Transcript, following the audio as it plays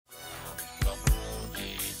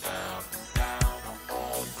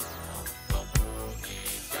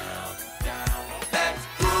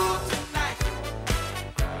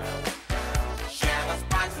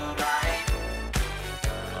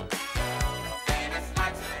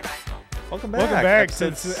Welcome back. Welcome back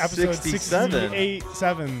episode to episode 67.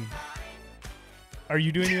 68-7. Are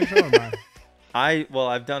you doing the intro or not?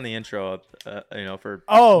 I've done the intro, for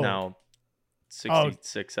Oh. now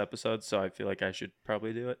 66 episodes, so I feel like I should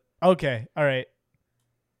probably do it. Okay. All right.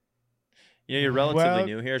 You're relatively Well-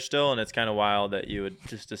 new here still, and it's kind of wild that you would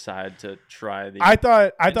just decide to try the. I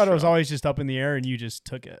thought it was Intro. always just up in the air and you just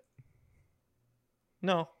took it.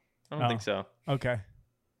 No, I don't think so. Okay.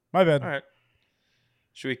 My bad. All right.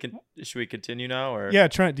 Should we continue now, or Yeah,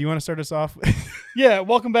 Trent, do you want to start us off? Yeah,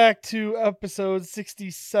 welcome back to episode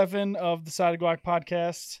 67 of the Side of Guac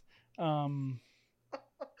podcast. Tom,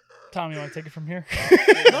 you want to take it from here?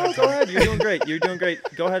 No, go ahead. You're doing great. You're doing great.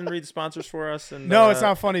 Go ahead and read the sponsors for us. And No, it's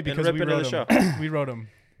not funny because rip we into wrote the them. We wrote them.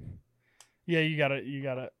 Yeah, you got it. The You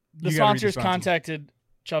gotta read the sponsors sponsors. contacted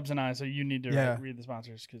Chubbs and I, so you need to Yeah. read the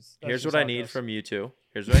sponsors. Because Here's what I need from you two.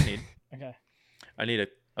 Here's what I need. Okay. I need a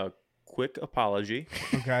quick apology.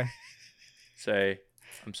 Okay. Say,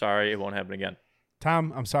 I'm sorry, it won't happen again.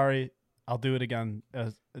 Tom, I'm sorry. I'll do it again.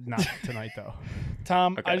 Not tonight, though.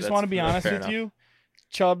 Tom, Okay, I just that's- want to be that's honest fair with enough. you.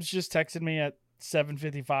 Chubbs just texted me at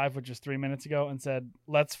 7:55, which is 3 minutes ago, and said,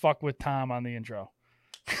 "Let's fuck with Tom on the intro."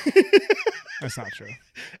 That's not true.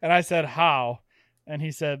 And I said, "How?" And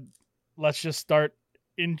he said, "Let's just start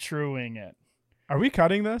introing it." Are we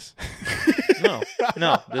cutting this?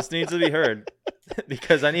 No, this needs to be heard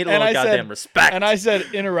because I need a And little I said- goddamn respect. And I said,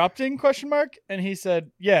 "Interrupting?" ? And he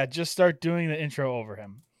said, "Yeah, just start doing the intro over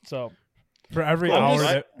him." So For every Cool. hour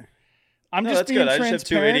Right. that... I'm No, just that's being good. I just have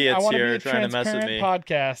two transparent. idiots I want to here be a trying to mess with transparent me.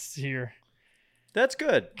 podcast here. That's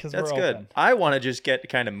good. 'Cause That's we're good. open. I want to just get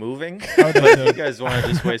kind of moving. Oh, But if you guys want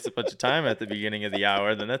to just waste a bunch of time at the beginning of the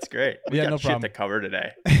hour, then that's great. We Yeah, got no shit problem. to cover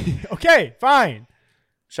today. Okay, fine.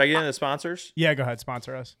 Should I get into the sponsors? Yeah, go ahead.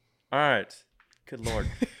 Sponsor us. All right. Good lord.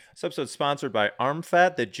 This episode's sponsored by Arm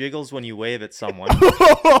Fat that jiggles when you wave at someone,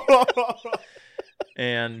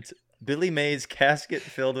 and Billy Mays casket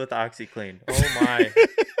filled with OxyClean. Oh my!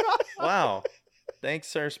 Wow.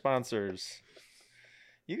 Thanks, our sponsors.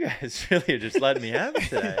 You guys really are just letting me have it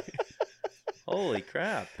today. Holy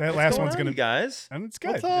crap! That What's last going one's on, gonna- you guys. And it's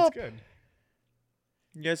good. What's up? It's good.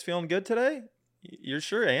 You guys feeling good today? You're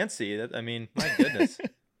sure antsy. My goodness.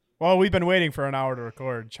 Well, we've been waiting for an hour to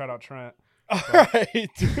record. Shout out Trent. All right.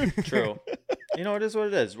 True. You know, it is what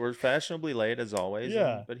it is. We're fashionably late as always.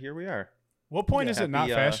 Yeah. But here we are. What point Yeah. is it not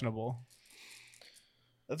Happy, fashionable?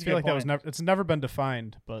 That's I feel like that was never. It's never been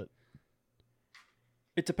defined, but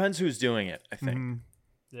It depends who's doing it, I think. mhm.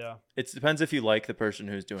 Yeah. It depends if you like the person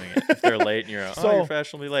who's doing it. If they're late and you're, So- you're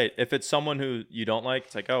fashionably late. If it's someone who you don't like,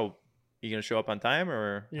 it's like, oh, you going to show up on time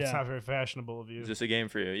or It's Yeah. not very fashionable of you. is this a game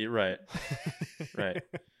for you? You're right. Right.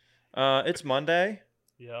 It's Monday.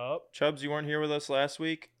 Yup. Chubbs, you weren't here with us last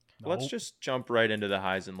week. Let's Nope. just jump right into the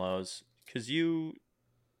highs and lows because you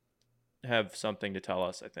have something to tell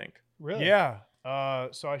us, I think. Really? Yeah.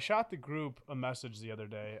 So I shot the group a message the other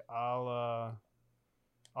day.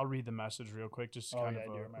 I'll read the message real quick, just Oh, kind yeah, I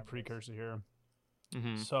do of a remember this. precursor here.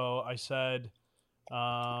 Mm-hmm. So I said,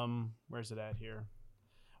 where's it at here?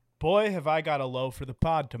 Boy, have I got a low for the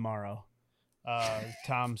pod tomorrow.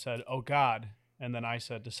 Tom said, oh God. And then I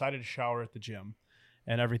said, decided to shower at the gym.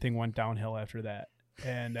 And everything went downhill after that.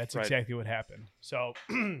 And that's Right. exactly what happened. So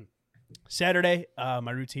Saturday,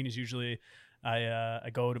 my routine is usually I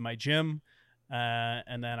go to my gym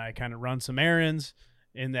and then I kind of run some errands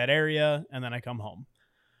in that area and then I come home.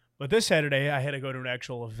 But this Saturday, I had to go to an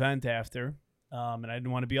actual event after, and I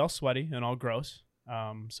didn't want to be all sweaty and all gross.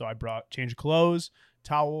 So I brought change of clothes,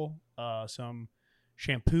 towel, some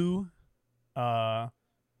shampoo,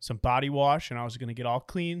 some body wash, and I was going to get all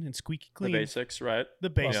clean and squeaky The clean. basics, right? The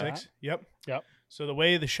basics. Yep. Yep. So the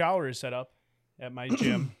way the shower is set up at my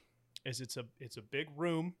gym is it's a big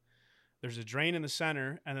room. There's a drain in the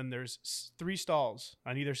center, and then there's 3 stalls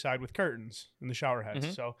on either side with curtains in the shower heads.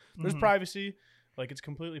 Mhm. So there's Mhm. privacy, like it's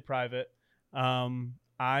completely private.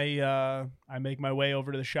 I make my way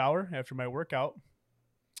over to the shower after my workout.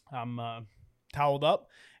 I'm toweled up,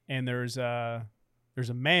 and there's a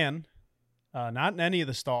man, not in any of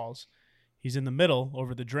the stalls. He's in the middle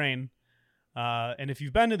over the drain. And if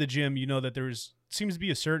you've been to the gym, you know that seems to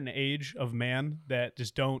be a certain age of man that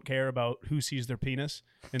just don't care about who sees their penis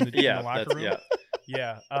in the, in the locker room.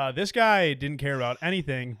 Yeah. This guy didn't care about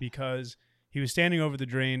anything because he was standing over the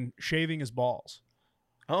drain shaving his balls.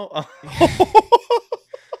 Oh,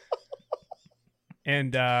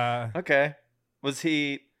 And okay. Was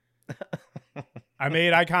he? I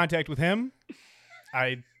made eye contact with him.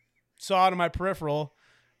 I saw out of my peripheral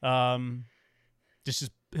just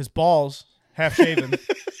his balls, half shaven,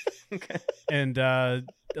 Okay. and a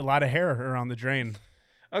lot of hair around the drain.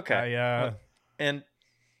 Okay. I, And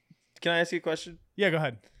Can I ask you a question? Yeah, go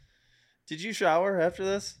ahead. Did you shower after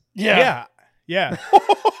this? Yeah.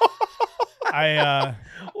 I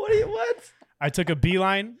What? I took a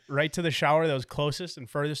beeline right to the shower that was closest to me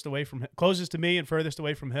and furthest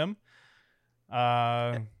away from him.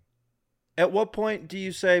 At what point do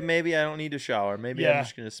you say maybe I don't need to shower? Maybe I'm Yeah.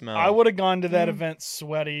 just gonna smell. I would have gone to that event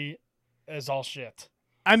sweaty as all shit.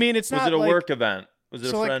 I mean, it's Was not it a like, work event? Was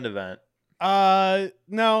it so, a like- friend event?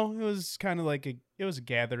 No, it was kind of like it was a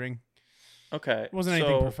gathering. Okay. It wasn't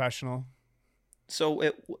anything professional. So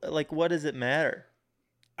it like what does it matter?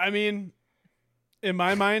 I mean, in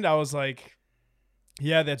my mind, I was like,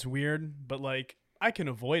 yeah, that's weird, but like I can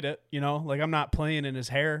avoid it, you know? Like I'm not playing in his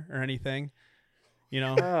hair or anything, you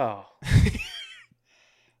know? Oh.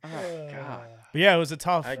 Oh God. But yeah, it was a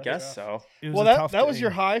tough. I guess so. It was Well, a tough that was day. your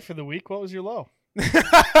high for the week. What was your low?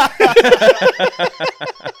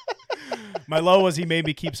 My low was he made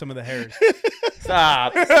me keep some of the hairs.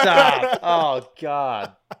 Stop. Oh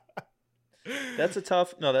God. That's a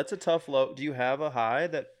tough low. Do you have a high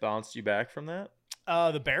that bounced you back from that?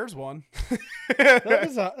 The Bears won. That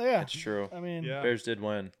was yeah. That's true. I mean, Yeah. Bears did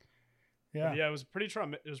win. yeah. Yeah, it was pretty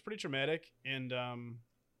traumatic, and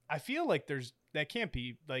I feel like there's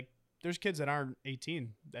kids that aren't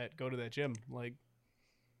 18 that go to that gym. Like,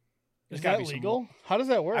 there's Is gotta that be some- legal? How does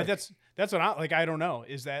that work? that's what I don't know.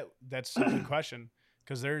 That's a good question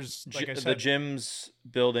because there's like I The said, gym's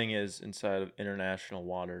building is inside of international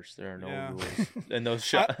waters. There are no Yeah. rules, and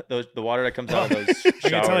the water that comes out of those showers. I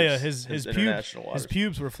can tell you is his international waters.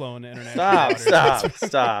 pubes were flowing to international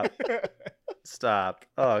Stop! waters. Stop!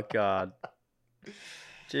 Oh God.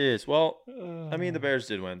 Jeez. Well, I mean, the Bears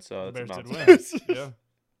did win, so The that's Bears about did it. win.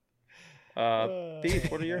 Yeah.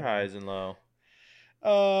 Beef, what are your highs and low?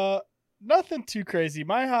 Nothing too crazy.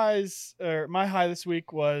 My high this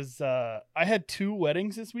week was I had 2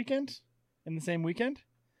 weddings this weekend in the same weekend.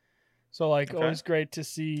 So like Okay. always great to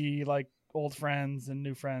see like old friends and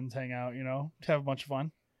new friends hang out, you know, to have a bunch of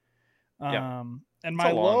fun. Yeah. And It's my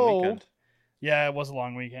a long low, weekend. yeah, it was a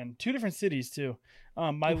long weekend. 2 different cities too.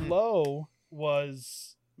 My low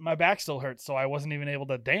was my back still hurts, so I wasn't even able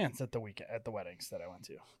to dance at the weddings that I went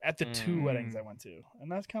to. At the 2 weddings I went to,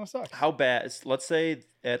 and that kind of sucks. How bad? Let's say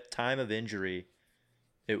at time of injury,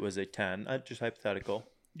 it was a 10. Just hypothetical.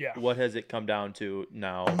 Yeah. What has it come down to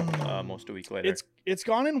now? Almost a week later. It's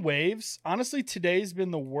gone in waves. Honestly, today's been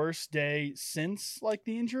the worst day since like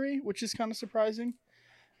the injury, which is kind of surprising.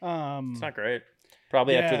 It's not great.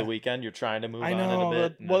 Probably after yeah. the weekend, you're trying to move I on know. it a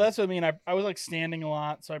bit. and Well, then- that's what I mean. I was like standing a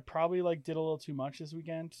lot, so I probably like did a little too much this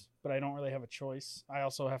weekend, but I don't really have a choice. I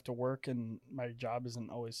also have to work, and my job isn't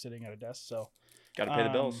always sitting at a desk, so Gotta pay the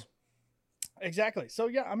bills. exactly. So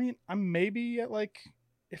yeah, I mean, I'm maybe at like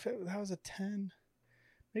that was a 10,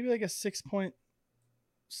 maybe like a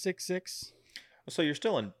 6.66. So you're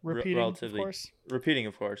still in Repeating, relatively of course. repeating,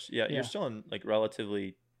 of course. Yeah, Yeah. you're still in like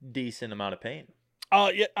relatively decent amount of pain.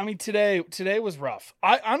 Yeah, I mean today was rough.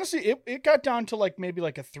 I honestly it got down to like maybe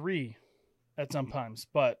like a 3 at some times,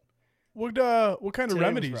 but What kind of Today was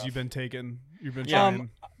remedies rough. you've been taking? You've been Yeah. trying.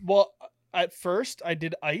 well, at first I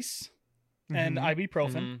did ice and Mhm.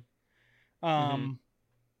 ibuprofen. Mhm.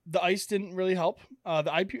 The ice didn't really help.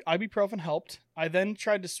 The ibuprofen helped. I then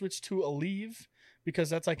tried to switch to Aleve because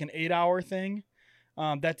that's like an 8-hour thing.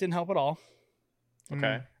 That didn't help at all.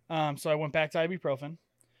 Okay. So I went back to ibuprofen.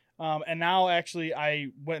 And now actually I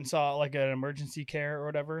went and saw like an emergency care or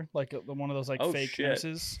whatever, like one of those like Oh, fake shit.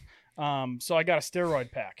 nurses. So I got a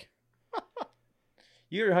steroid pack.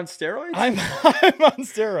 You're on steroids? I'm on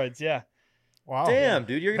steroids. Yeah. Wow. Damn,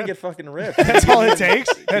 dude, you're gonna get fucking ripped. That's all it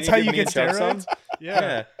takes? Can That's how give you me get and Chuck some? steroids?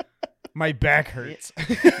 Yeah. My back hurts.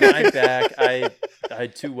 My back. I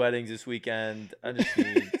had 2 weddings this weekend. I just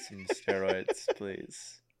need some steroids,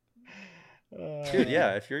 please. Dude,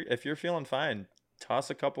 yeah, if you're feeling fine, toss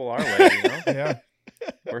a couple our way, you know? Yeah.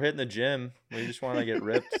 We're hitting the gym. We just want to get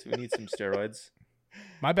ripped. We need some steroids.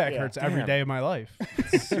 My back Yeah. hurts every Damn. day of my life.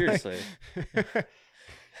 Seriously.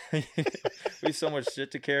 We have so much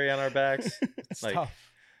shit to carry on our backs. It's Like, tough.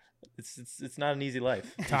 It's not an easy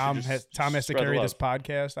life. You should Tom just has to spread the carry love. this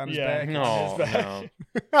podcast on his Yeah. back. No, on his no.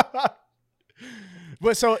 back.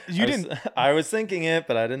 But so you didn't. I was thinking it,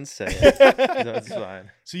 but I didn't say it. That's fine.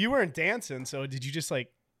 So you weren't dancing. So did you just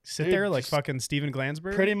like sit Dude, there like just fucking Steven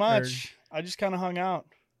Glansberg? Pretty Or- much. I just kind of hung out.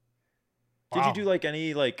 Did Wow. you do like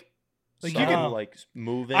any like Like, you subtle, can- like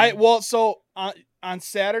moving? So on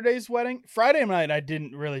Saturday's wedding, Friday night I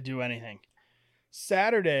didn't really do anything.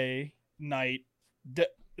 Saturday night,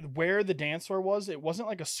 where the dance floor was, it wasn't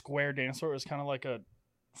like a square dance floor. It was kind of like a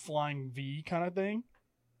flying V kind of thing,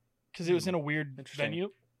 because it was in a weird Interesting. venue.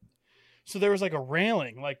 So there was like a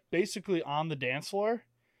railing, like basically on the dance floor,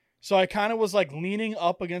 So I kind of was like leaning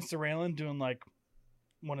up against the railing, doing like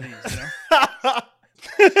one of these, you know?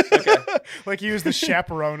 Okay. Like he was the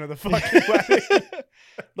chaperone of the fucking wedding.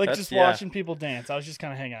 Like That's- just yeah. watching people dance. I was just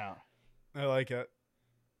kind of hanging out. I like it.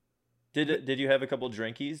 Did you have a couple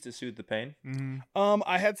drinkies to soothe the pain? Mm-hmm.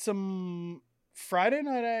 I had some Friday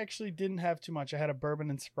night. I actually didn't have too much. I had a bourbon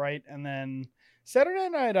and Sprite, and then Saturday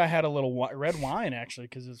night I had a little red wine actually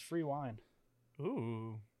because it was free wine.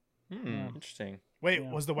 Ooh. Yeah. Interesting. Wait,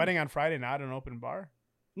 Yeah. was the wedding on Friday not an open bar?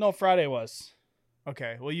 No, Friday was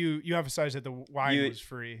Okay. Well, you emphasized that the wine You- was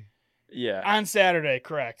free. Yeah. on Saturday.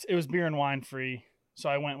 Correct. It was beer and wine free, so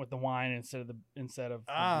I went with the wine instead of the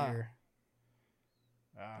beer.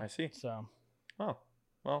 I see. So Oh,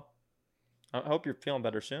 well, I hope you're feeling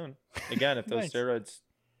better soon. Again, if those Nice. steroids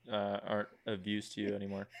aren't of use to you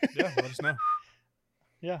anymore, Yeah, let us know.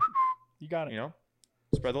 you got it. you know,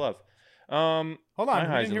 spread the love. Hold My on, we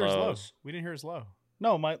highs didn't hear and his low. lows. We didn't hear his low.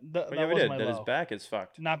 No, that Oh, yeah, we was did. my That low. his back is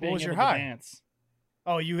fucked. Not being was your able to high? dance.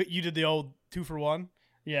 Oh, you did the old 2-for-1.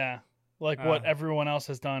 Yeah, like what Ah. everyone else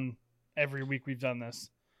has done every week we've done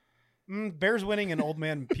this. Bears winning and old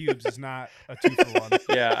man pubes is not a 2-for-1.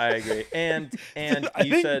 Yeah, I agree. And I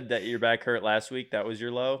you think- said that your back hurt last week. That was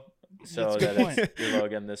your low. So That's a good that it's your low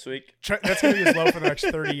again this week. That's gonna be his low for the next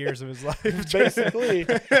 30 years of his life. Basically,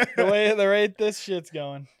 the rate this shit's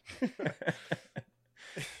going.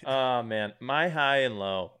 Oh man, my high and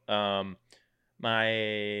low.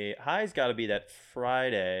 My high's got to be that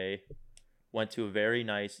Friday went to a very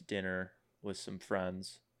nice dinner with some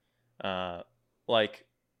friends. Like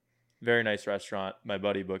very nice restaurant. My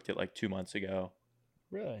buddy booked it like 2 months ago.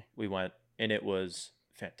 Really? We went and it was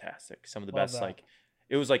fantastic. Some of the Love best that. like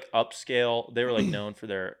it was like upscale. They were like known for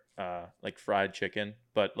their like fried chicken,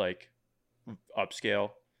 but like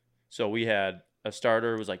upscale. So we had a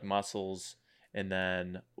starter was like mussels, and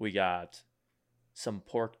then we got some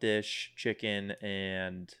pork dish, chicken,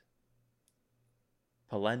 and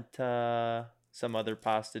polenta, some other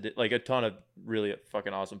pasta, like a ton of really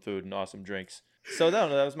fucking awesome food and awesome drinks. So that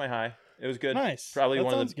was my high. It was good. Nice. Probably That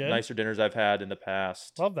one of sounds the good. nicer dinners I've had in the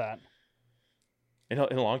past Love that. in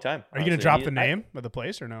a long time. Are you gonna honestly. drop the name of the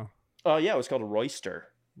place or no? Oh yeah, it was called a Royster.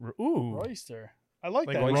 Ooh, Oyster. I like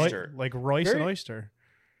like that. Roy- name. oyster. Like Royce Very- and oyster.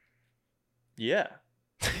 Yeah,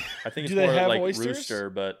 I think it's Do they more have like oysters? rooster,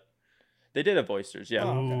 but they did have oysters. Yeah, Oh,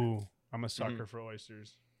 okay. Ooh, I'm a sucker for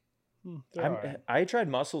oysters. They're all right. I tried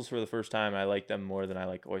mussels for the first time. I like them more than I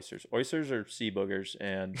like oysters. Oysters are sea boogers,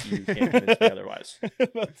 and you can't convince me otherwise.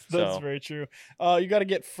 that's So- very true. You got to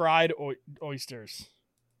get fried oysters.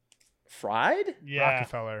 Fried? Yeah,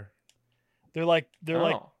 Rockefeller. they're like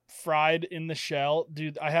Oh. fried in the shell,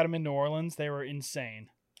 dude. I had them in New Orleans. They were insane.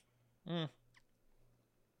 All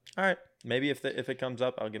right. Maybe if it comes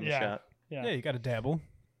up, I'll give them Yeah. a shot. Yeah. Yeah, you got to dabble.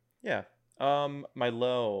 Yeah. My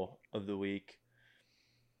low of the week.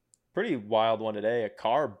 Pretty wild one today. A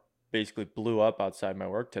car basically blew up outside my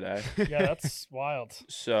work today. Yeah, that's wild.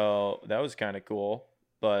 So that was kind of cool,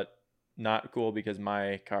 but not cool because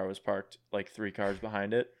my car was parked like 3 cars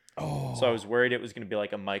behind it. Oh, So I was worried it was going to be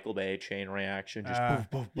like a Michael Bay chain reaction, just Ah. poof,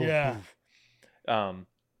 poof, poof, Yeah. poof.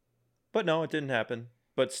 But no, it didn't happen.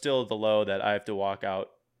 But still, the low that I have to walk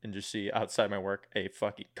out and just see outside my work a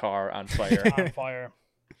fucking car on fire. on fire.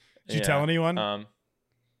 Did you tell anyone?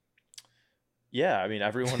 Yeah, I mean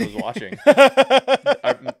everyone was watching.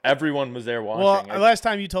 Everyone was there well, watching. last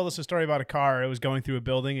time you told us a story about a car, it was going through a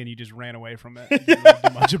building and you just ran away from it. You didn't really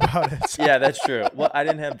do much about it. Yeah, that's true. Well, I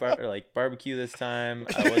didn't have barbecue this time.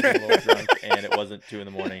 I wasn't a little drunk, and it wasn't 2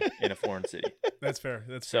 a.m. in a foreign city. That's fair.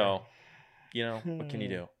 That's So, you know, what can you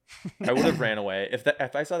do? I would have ran away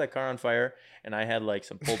if I saw that car on fire and I had like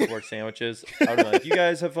some pulled pork sandwiches. I would have been like, "You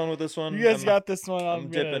guys have fun with this one. You guys I'm- got this one. I'm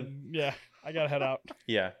gonna- dipping. Yeah, I gotta head out.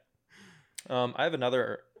 Yeah. I have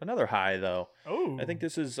another high though. Oh, I think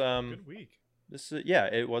this is good week. yeah,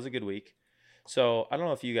 it was a good week. So I don't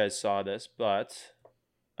know if you guys saw this, but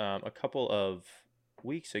a couple of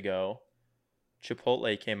weeks ago,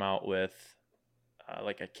 Chipotle came out with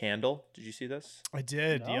like a candle. Did you see this? I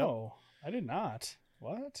did. No, I did not.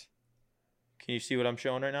 What? Can you see what I'm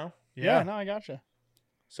showing right now? Yep. Yeah, Yeah. no, I gotcha.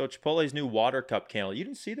 So Chipotle's new water cup candle. You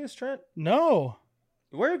didn't see this, Trent? No,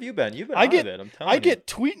 Where have you been? You've been I out get- of it. I'm telling I you. get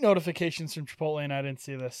tweet notifications from Chipotle and I didn't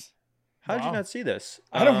see this. How did you Wow. not see this?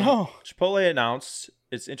 I don't know. Chipotle announced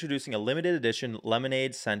it's introducing a limited edition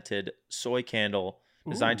lemonade scented soy candle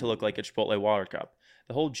designed to look like a Chipotle water cup.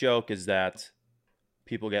 The whole joke is that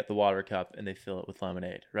people get the water cup and they fill it with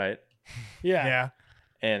lemonade, right? Yeah. Yeah.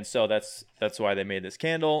 And so that's why they made this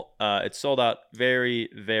candle. It sold out very,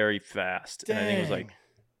 very fast. And I think it was like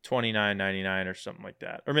Dang. $29.99 or something like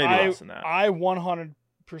that. Or maybe I, less than that. I 100%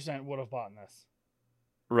 would have bought this.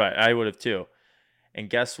 Right, I would have too. And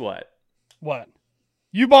guess what? What?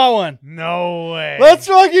 You bought one. No way. Let's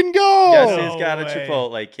fucking go. Guess No who's got a way.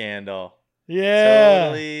 Chipotle candle? Yeah.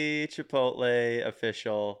 Totally Chipotle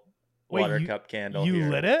official Wait, water you- cup candle. You here.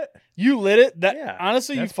 lit it? You lit it? That Yeah.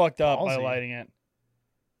 honestly, you That's fucked up by ballsy. lighting it.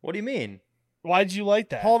 What do you mean? Why did you light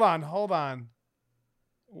that? Hold on.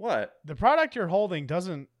 What? The product you're holding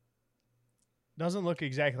doesn't look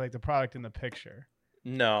exactly like the product in the picture.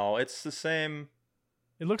 No, it's the same.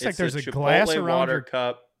 It looks like It's there's a Chipotle glass around water your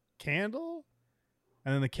cup. candle,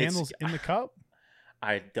 and then the candle's in the cup.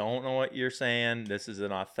 I don't know what you're saying. This is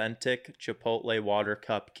an authentic Chipotle water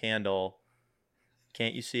cup candle.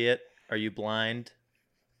 Can't you see it? Are you blind?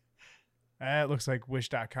 It looks like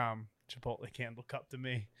Wish.com Chipotle candle cup to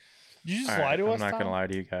me. Did you just All lie right, to I'm us? not Tom? gonna lie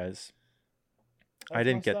to you guys. I That's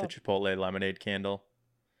didn't messed get the up. Chipotle lemonade candle.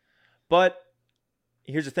 But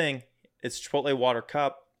here's the thing. It's Chipotle water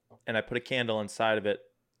cup, and I put a candle inside of it.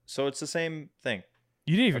 So it's the same thing.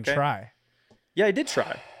 You didn't even Okay. try. Yeah, I did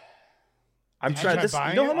try. I'm Did you trying try this. buying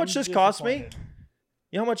You know how it? much I'm this cost me? disappointed.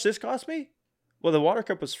 You know how much this cost me? Well, the water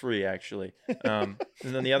cup was free actually, and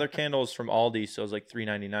then the other candle is from Aldi, so it was like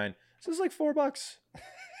 $3.99. So it's like $4.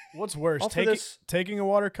 What's worse, All for this. taking a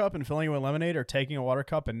water cup and filling it with lemonade, or taking a water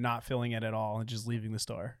cup and not filling it at all and just leaving the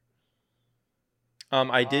store?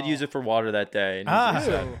 I did use Oh. it for water that day. And Ah. use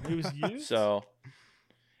it. Ew, it was used. So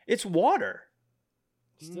it's water.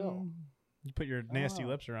 Still. You put your nasty know.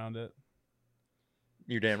 lips around it.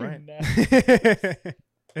 You're damn right.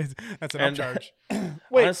 That's an And- upcharge.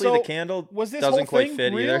 Wait, Honestly, so the candle was this doesn't whole quite thing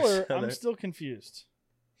fit real, either. or so I'm there- still confused.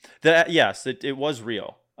 Yes, it was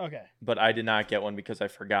real, Okay, but I did not get one because I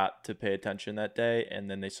forgot to pay attention that day, and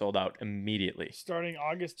then they sold out immediately. starting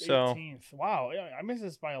August So- 18th. Wow, yeah, I missed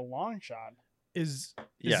this by a long shot. Is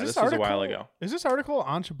Yeah, this this was a while article- ago. Is this article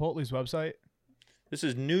on Chipotle's website? This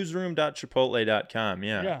is newsroom.chipotle.com.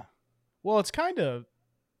 Yeah. Yeah. Well, it's kind of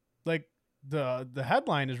like the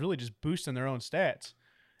headline is really just boosting their own stats.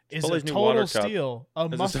 Is a Chipotle's new water total cup. steal a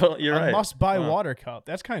Is a must total- you're a right. must buy Wow. water cup?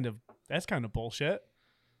 That's kind of bullshit.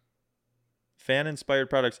 Fan inspired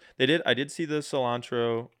products. I did see the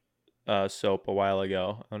cilantro soap a while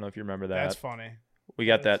ago. I don't know if you remember that. That's funny. We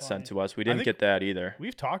got that That's sent funny. to us. We didn't think- get that either.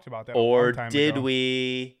 We've talked about that. a Or long time did ago.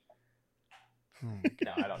 we? Oh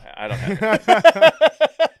No, I don't have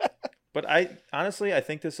it. But I honestly, I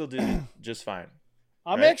think this will do just fine.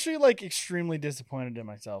 I'm Right? actually like extremely disappointed in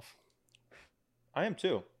myself. I am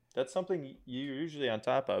too. That's something you're usually on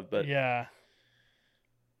top of, but yeah.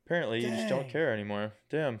 apparently you just don't Dang. care anymore.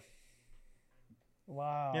 Damn.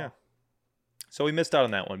 Wow. Yeah. So we missed out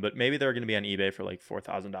on that one, but maybe they're going to be on eBay for like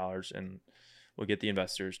 $4,000, and we'll get the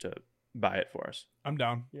investors to buy it for us. I'm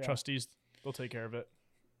down. Yeah. Trustees, they'll take care of it.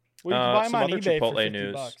 Well, you can buy them some on other eBay for Chipotle $50,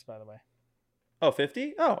 news. by the way. Oh,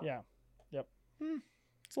 50? Oh, Yeah.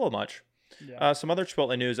 it's a little much. Yeah. Some other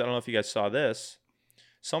Chipotle news. I don't know if you guys saw this.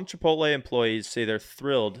 Some Chipotle employees say they're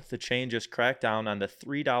thrilled the changes cracked down on the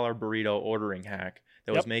 $3 burrito ordering hack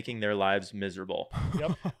that was Yep. making their lives miserable.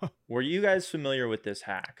 Yep. Were you guys familiar with this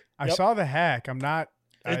hack? I Yep. saw the hack. I'm not.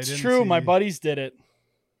 I It's didn't true. My see- buddies did it.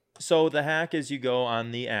 So the hack is you go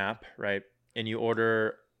on the app, right, and you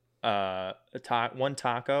order one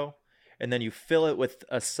taco, and then you fill it with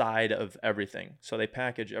a side of everything. So they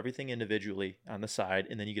package everything individually on the side,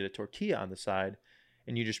 and then you get a tortilla on the side,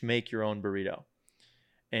 and you just make your own burrito,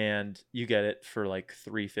 and you get it for like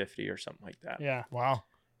 $3.50 or something like that. Yeah. Wow.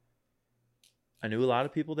 I knew a lot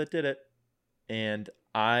of people that did it, and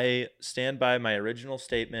I stand by my original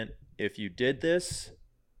statement. If you did this,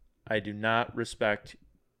 I do not respect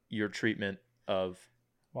your treatment of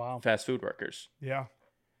Wow. fast food workers. Yeah.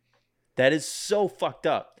 That is so fucked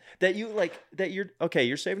up that you're okay.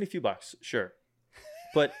 You're saving a few bucks, sure,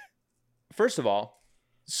 but first of all,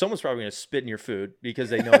 someone's probably going to spit in your food because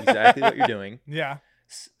they know exactly what you're doing. Yeah.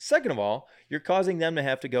 Second of all, you're causing them to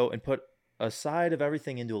have to go and put a side of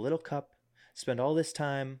everything into a little cup, spend all this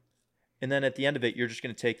time, and then at the end of it, you're just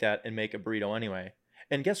going to take that and make a burrito anyway.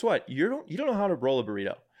 And guess what? You don't know how to roll a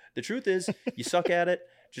burrito. The truth is, you suck at it.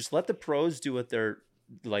 Just let the pros do what they're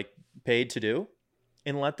like paid to do,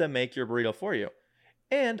 and let them make your burrito for you.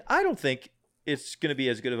 And I don't think it's going to be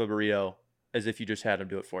as good of a burrito as if you just had them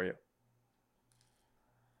do it for you.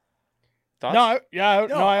 Thoughts? No, I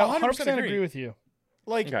No, I 100% 100% agree agree. with you.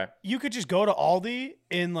 Like Okay. you could just go to Aldi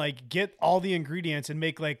and like get all the ingredients and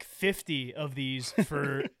make like 50 of these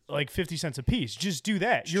for like 50 cents a piece. Just do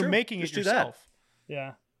that. It's You're true. making Just it do that. yourself.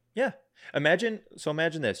 Yeah. Yeah. Imagine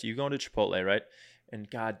this. You go into Chipotle, right? And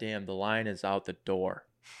goddamn, the line is out the door.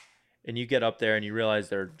 And you get up there and you realize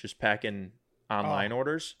they're just packing online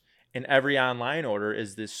orders. And every online order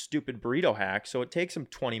is this stupid burrito hack. So it takes them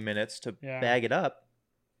 20 minutes to Yeah. bag it up.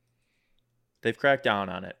 they've cracked down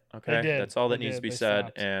on it. Okay, did. that's all that They needs did. to be They said,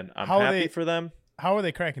 stopped. and I'm How are happy they- for them. How are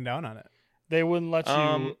they cracking down on it? They wouldn't let you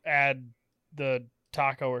Um, add the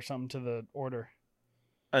taco or something to the order.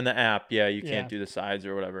 On the app, yeah, you Yeah. can't do the sides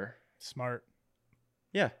or whatever. Smart.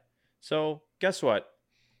 Yeah. So guess what?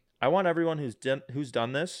 I want everyone who's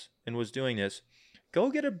done this and was doing this,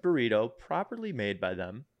 go get a burrito properly made by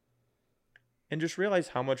them, and just realize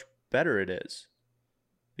how much better it is,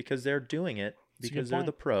 because they're doing it That's a good because they're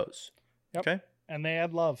the point. pros. Yep. Okay. And they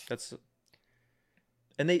add love.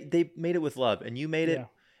 And they made it with love, and you made it Yeah.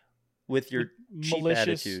 with your cheap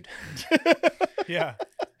Malicious. attitude. Yeah.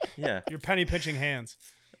 Yeah. Your penny pinching hands.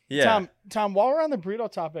 Yeah. Tom, while we're on the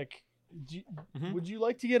burrito topic, Mhm. would you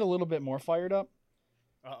like to get a little bit more fired up?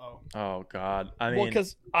 Uh-oh. Oh God. I mean, Well,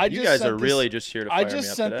 because I you just guys sent are this- really just here to fire I me just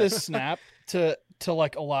up sent today. this snap to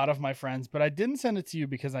like a lot of my friends, but I didn't send it to you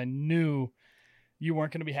because I knew you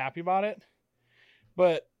weren't going to be happy about it.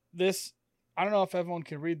 But this, I don't know if everyone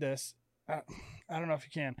can read this. I don't know if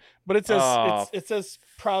you can, but it says Oh. it says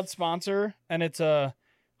proud sponsor, and it's a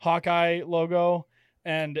Hawkeye logo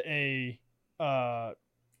and a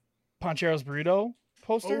Pancheros burrito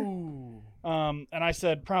poster. Ooh. And I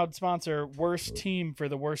said proud sponsor, worst team for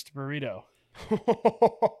the worst burrito.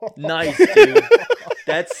 Nice, dude.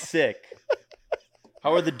 That's sick.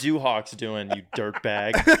 How are the Dewhawks doing, you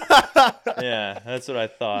dirtbag? Yeah, that's what I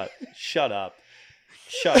thought. Shut up.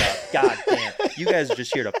 Shut up. God damn. You guys are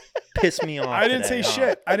just here to piss me off. I didn't today, say huh?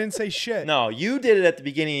 shit. I didn't say shit. No, you did it at the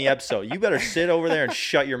beginning of the episode. You better sit over there and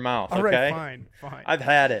shut your mouth, All okay? right, fine. I've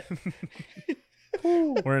had it.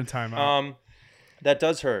 We're in timeout. That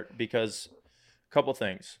does hurt because a couple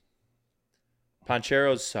things.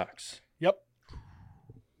 Pancheros sucks. Yep.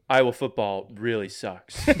 Iowa football really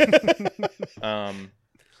sucks.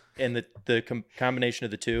 And the combination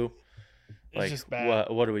of the two, It's like, just bad.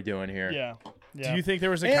 what are we doing here? Yeah. Do you think there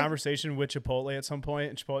was a And- conversation with Chipotle at some point?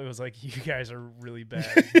 And Chipotle was like, "You guys are really bad.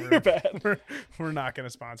 We're bad. We're not going to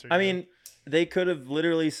sponsor you." I mean, they could have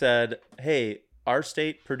literally said, "Hey, our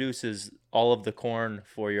state produces all of the corn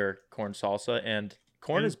for your corn salsa, and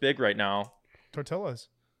corn Mm. is big right now." tortillas.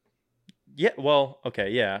 Yeah, well, okay,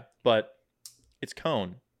 yeah, but it's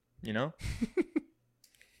cone, you know?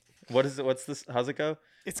 What is it? What's this? How's it go?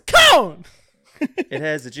 It's cone. It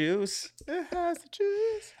has the juice. It has the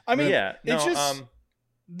juice. I mean, yeah, no, it's just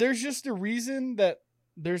there's just a reason that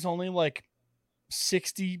there's only like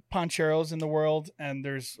 60 Pancheros in the world, and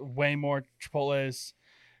there's way more Chipotles,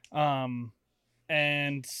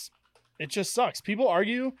 and it just sucks. People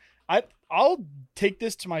argue. I'll take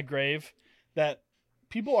this to my grave that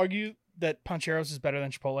people argue that Pancheros is better than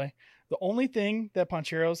Chipotle. The only thing that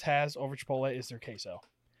Pancheros has over Chipotle is their queso.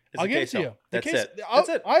 it's I'll a give it queso. to you. The That's queso- it. That's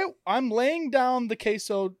it. I'm laying down the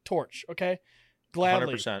queso torch. Okay,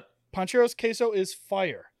 gladly. 100%. Pancheros queso is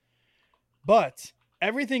fire, but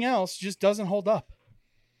everything else just doesn't hold up.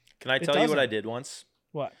 Can I It tell you what I doesn't. did once?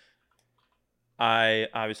 What? I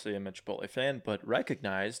obviously am a Chipotle fan, but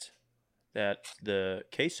recognized that the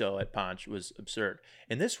queso at Ponch was absurd.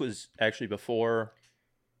 And this was actually before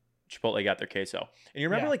Chipotle got their queso. And you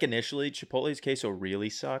remember, Yeah. like, initially, Chipotle's queso really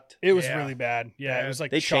sucked? It was Yeah. really bad. Yeah, it was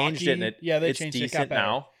like They changed it, and chalky. Yeah, they it's changed it. It got decent better.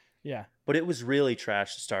 now. Yeah, But it was really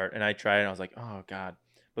trash to start. And I tried it, and I was like, oh, God.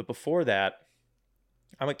 But before that,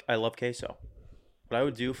 I love queso. What I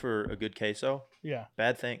would do for a good queso, yeah.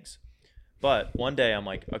 bad things. But one day I'm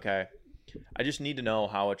like, okay, I just need to know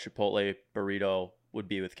how a Chipotle burrito would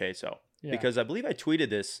be with queso. Yeah. Because I believe I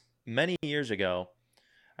tweeted this many years ago.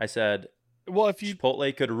 I said Well, if you,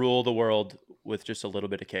 Chipotle could rule the world with just a little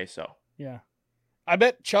bit of queso. yeah, I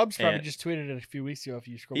bet Chubbs probably And- just tweeted it a few weeks ago. If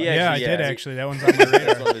you scroll He back. Yeah, I actually- did yeah, actually. That one's on my That's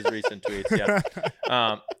radar. one of his recent tweets.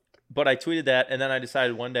 Yeah. But I tweeted that, and then I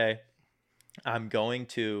decided one day I'm going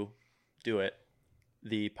to do it.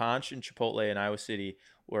 The Ponch and Chipotle in Iowa City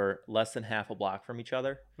were less than half a block from each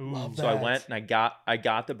other. Love So I that. went and I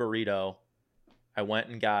got the burrito. I went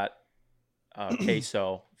and got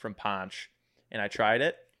queso from Ponch, and I tried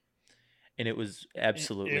it, and it was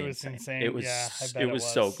absolutely It was insane. It was Yeah, I bet it it was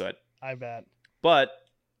so was. good. I bet. But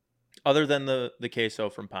other than the queso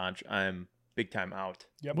from Ponch, I'm big time out.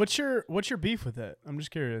 What's your beef with it? I'm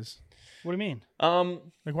just curious. What do you mean?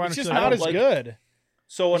 Like, why It's don't just you not like as like- good.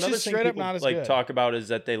 So It's another just thing straight up people not as like good. talk about is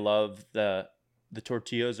that they love the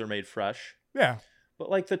tortillas are made fresh. Yeah. But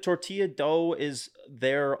like the tortilla dough is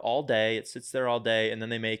there all day. It sits there all day, and then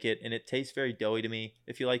they make it, and it tastes very doughy to me.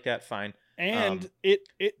 If you like that, fine. And it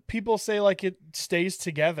people say like it stays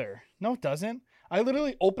together. No, it doesn't. I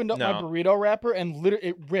literally opened up my No. burrito wrapper and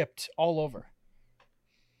it ripped all over.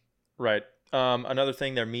 Right. Another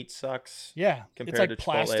thing, their meat sucks. Yeah, Compared it's like to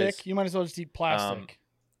plastic. Chipotle's. You might as well just eat plastic.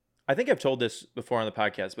 I think I've told this before on the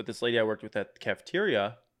podcast, but this lady I worked with at the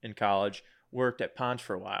cafeteria in college worked at Ponch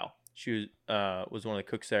for a while. She was one of the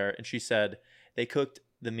cooks there, and she said they cooked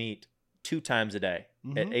the meat 2 times a day,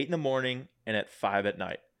 at 8 in the morning and at 5 at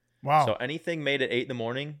night. Wow. So anything made at 8 in the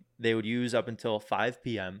morning, they would use up until 5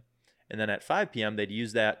 p.m. And then at 5 p.m., they'd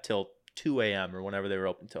use that till 2 a.m. or whenever they were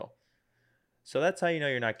open till. So that's how you know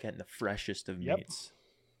you're not getting the freshest of meats.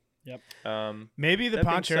 Yep. Maybe the that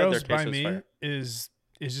being said, their Poncheros taste by was me fire. is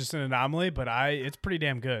just an anomaly, but it's pretty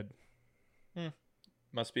damn good.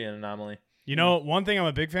 Must be an anomaly. You know, one thing I'm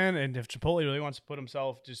a big fan, and if Chipotle really wants to put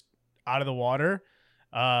himself just out of the water,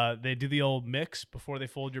 they do the old mix before they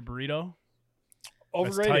fold your burrito.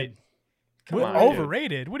 That's Overrated. tight. Come What- on, dude.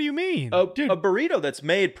 overrated? What do you mean? A burrito that's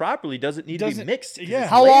made properly doesn't need to be Doesn't- mixed. 'cause yeah. it's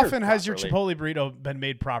How layered often has your properly. Chipotle burrito been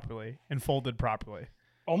made properly and folded properly?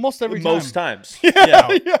 Almost every Most time. times. No.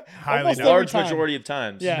 yeah. Highly Almost doubt. every Large time. majority of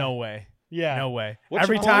times. Yeah. No way. Yeah. No way. What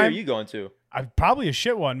Every Chipotle time are you going to? I'm probably a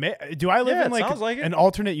shit one. Do I live Yeah, in it sounds like it. an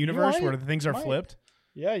alternate universe might. where the things are You might. flipped?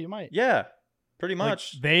 Yeah, you might. Yeah, pretty Like,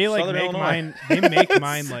 much. they like Southern make Illinois. mine. They make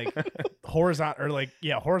mine like horizontal or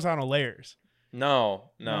horizontal layers.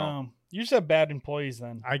 No. You just have bad employees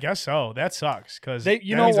then. I guess so. That sucks because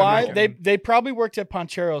You know why? They probably worked at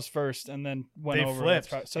Poncheros first and then went They over.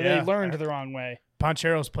 flipped. So Yeah. they learned the wrong way.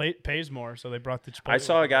 Poncheros pays more, so they brought the Chipotle. I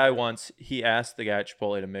saw a guy once. He asked the guy at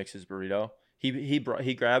Chipotle to mix his burrito. He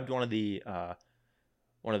grabbed one of the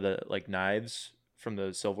like knives from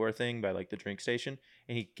the silverware thing by like the drink station,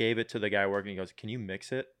 and he gave it to the guy working. He goes, "Can you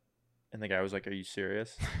mix it?" And the guy was like, "Are you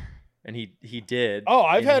serious?" And he did. Oh,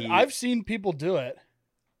 and I've seen people do it.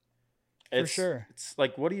 it's, sure. It's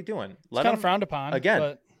like, what are you doing? It's kind of frowned upon. again.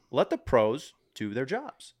 But Let the pros do their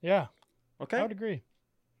jobs. yeah, Okay, I would agree.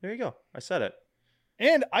 there you go. I said it.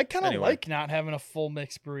 And I kind of Anyway. like not having a full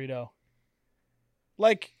mixed burrito.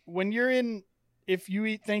 Like when if you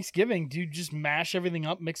eat Thanksgiving, do you just mash everything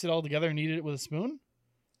up, mix it all together, and eat it with a spoon?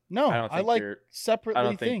 No, I don't think like you're- separately I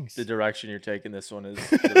don't think things. the direction you're taking this one is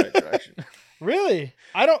the right direction. Really?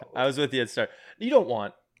 I don't. I was with you at the start. You don't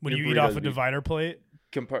want when your you eat burrito off to a be divider plate.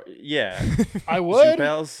 Yeah. I would.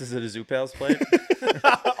 Zupals? Is it a Zupals plate?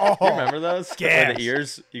 Oh, You remember those? Where gas. the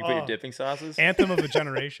ears, you put Oh. your dipping sauces? Anthem of a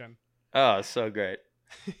generation. Oh, so great.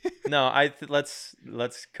 No, let's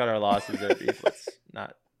cut our losses there, beef. Let's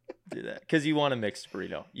not do that. Because you want a mixed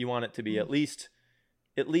burrito. You want it to be at least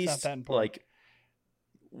that important. like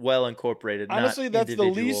well incorporated. not Honestly, that's the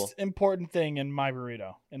individual. least important thing in my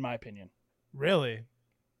burrito, in my opinion. Really,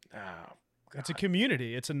 Oh, it's a God.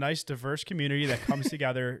 community. It's a nice, diverse community that comes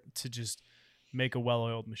together to just make a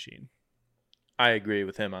well-oiled machine. I agree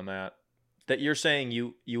with him on that. That you're saying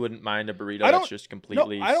you wouldn't mind a burrito I that's don't- just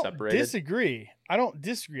completely no, I don't separated. disagree. I don't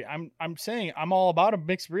disagree. I'm saying I'm all about a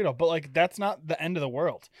mixed burrito, but like that's not the end of the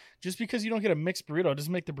world. Just because you don't get a mixed burrito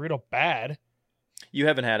doesn't make the burrito bad. You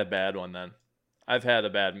haven't had a bad one then. I've had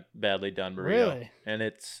a badly done burrito. Really? And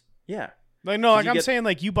it's Like no, Did like you I'm get- saying,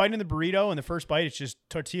 like you bite in the burrito, and the first bite it's just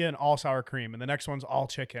tortilla and all sour cream, and the next one's all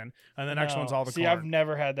chicken, and the next No. one's all the See, corn. I've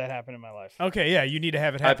never had that happen in my life. Okay, yeah, you need to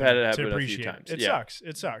have it I've happen had it happen to a few appreciate times, it. It yeah. sucks.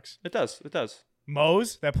 It sucks. It does.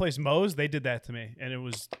 Moe's, that place Moe's, they did that to me, and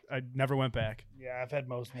I never went back. Yeah, I've had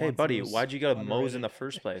most. Hey once. buddy, It was why'd you go to Moe's underrated. in the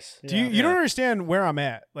first place? Do you? Yeah. You don't understand where I'm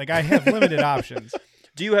at. Like I have limited options.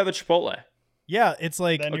 Do you have a Chipotle? Yeah, it's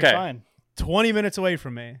like Then Okay. you're fine. 20 minutes away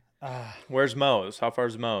from me. Ah. Where's Moe's? How far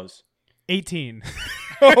is Moe's? 18.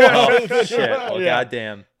 Oh shit. Well, Yeah.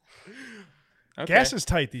 goddamn. Okay. Gas is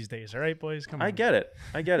tight these days. All right, boys, come on. I get it.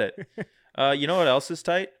 You know what else is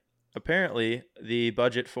tight? Apparently, the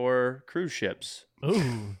budget for cruise ships.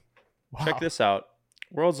 Ooh. Wow. Check this out.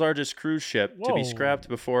 World's largest cruise ship to be Whoa. scrapped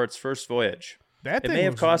before its first voyage. That It thing may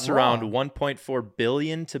have was cost raw. around 1.4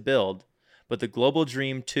 billion to build, but the Global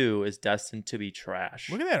Dream 2 is destined to be trash.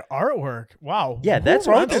 Look at that artwork. Wow. Yeah, Who that's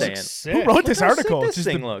what wrote I'm this? saying. Sick. Who wrote Look this how sick article? This Just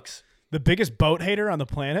thing the, looks. the biggest boat hater on the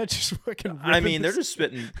planet. Just fucking. I ripping mean, they're this-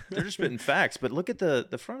 just spitting facts. But look at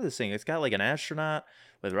the front of this thing. It's got like an astronaut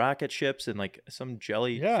with rocket ships and like some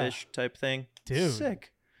jellyfish type thing. Dude.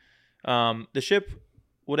 Sick. The ship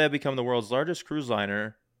would have become the world's largest cruise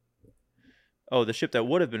liner. Oh, the ship that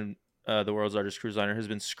would have been the world's largest cruise liner has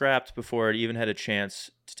been scrapped before it even had a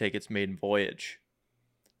chance to take its maiden voyage.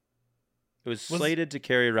 It was slated to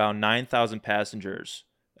carry around 9,000 passengers,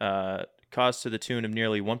 cost to the tune of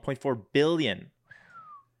nearly 1.4 billion,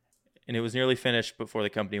 and it was nearly finished before the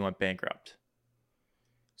company went bankrupt.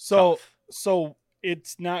 So Tough. so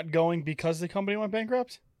it's not going because the company went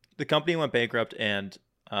bankrupt? The company went bankrupt, and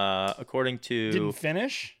according to Didn't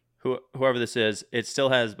finish? whoever this is, it still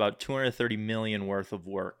has about 230 million worth of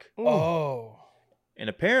work, Ooh. Oh. and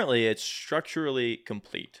apparently it's structurally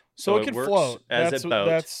complete. So it it can works float. as That's a boat.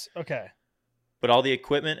 That's okay. But all the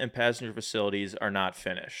equipment and passenger facilities are not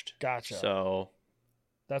finished. Gotcha. So,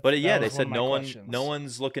 That's, but yeah, that they was one said of my questions. no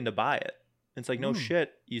one's looking to buy it. It's like, no Mm.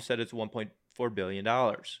 shit. You said it's $1.4 billion.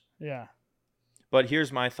 Yeah. But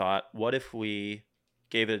here's my thought. What if we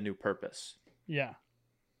gave it a new purpose? Yeah.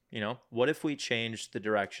 You know, what if we changed the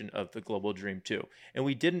direction of the Global Dream 2? And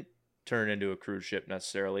we didn't turn it into a cruise ship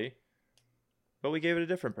necessarily, but we gave it a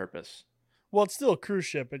different purpose. Well, it's still a cruise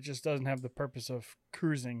ship. It just doesn't have the purpose of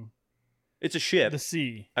cruising It's a ship. the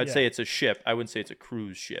sea. I'd Yeah. say it's a ship. I wouldn't say it's a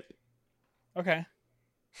cruise ship. Okay.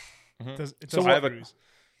 Mhm. It So doesn't I have a- cruise.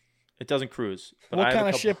 It doesn't cruise. But I What have a kind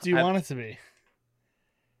of couple- ship do you I have want it to be?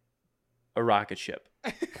 A rocket ship.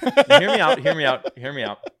 Now, hear me out. Hear me out. Hear me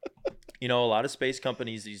out. You know, a lot of space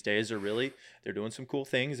companies these days they're doing some cool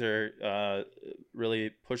things. They're really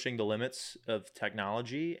pushing the limits of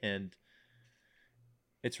technology, and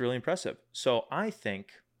it's really impressive. So I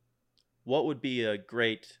think what would be a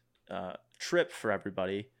great trip for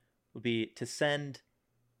everybody would be to send,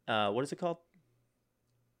 what is it called?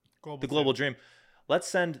 The Global Dream. Let's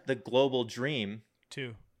send the Global Dream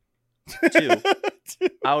 2. 2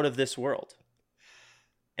 out of this world.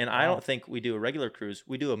 And I Wow. don't think we do a regular cruise.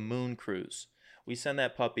 We do a moon cruise. We send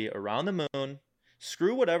that puppy around the moon.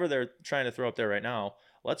 Screw whatever they're trying to throw up there right now.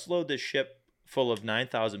 Let's load this ship full of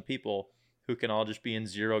 9,000 people who can all just be in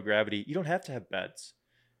zero gravity. You don't have to have beds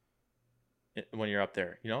when you're up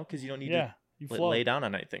there, you know, because you don't need Yeah. You to float. lay down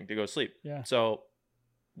on anything to go sleep. Yeah. So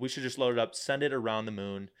we should just load it up, send it around the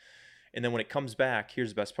moon. And then when it comes back, here's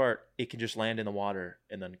the best part. It can just land in the water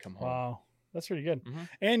and then come home. Wow. That's pretty good. Mhm.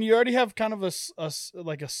 And you already have kind of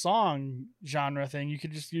like a song genre thing. You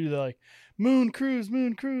could just do the like moon cruise.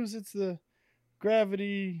 It's the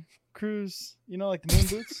gravity cruise. You know, like the moon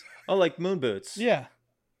boots. Oh, like moon boots. Yeah.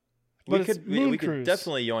 We But it's could moon we could cruise.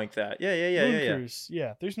 definitely yoink that. Yeah, moon yeah. cruise.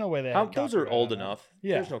 Yeah. There's no way they. How, had those are copyright old on that. enough.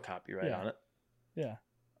 Yeah. There's no copyright Yeah. on it. Yeah.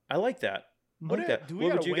 I like that. I like that. Do we What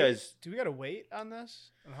gotta would you wait? guys? Do we got to wait on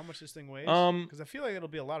this? On how much this thing weighs? Um, Because I feel like it'll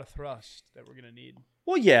be a lot of thrust that we're gonna need.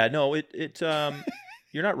 Well, yeah, no, it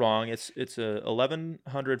you're not wrong. It's a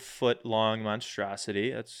 1,100-foot long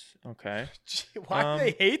monstrosity. That's okay. Gee, why do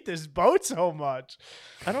they hate this boat so much?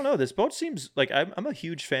 I don't know. This boat seems like I'm a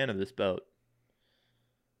huge fan of this boat.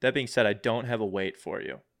 That being said, I don't have a weight for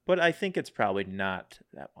you, but I think it's probably not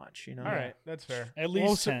that much. You know. All right, that's fair. At We'll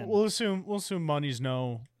least assu- 10. we'll assume money's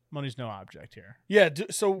no object here. Yeah.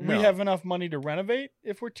 So we No. have enough money to renovate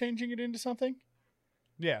if we're changing it into something.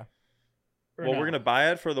 Yeah. Or Well, no? we're gonna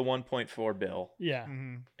buy it for the 1.4 bill. Yeah.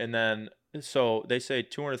 Mm-hmm. And then, so they say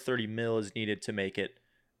 230 mil is needed to make it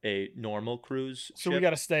a normal cruise So ship. we got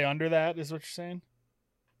to stay under that. Is what you're saying?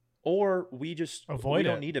 Or we just Avoid we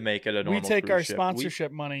don't it. need to make it a normal We take cruise our ship.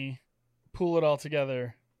 sponsorship money, pool it all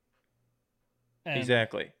together. And,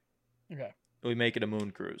 Exactly. Okay. We make it a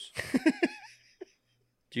moon cruise.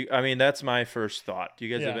 I mean, that's my first thought. Do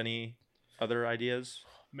you guys have Yeah. any other ideas?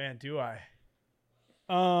 Man, do I?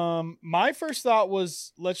 My first thought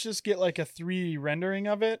was let's just get like a 3D rendering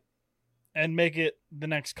of it and make it the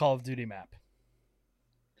next Call of Duty map.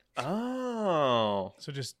 Oh.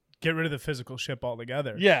 So just get rid of the physical ship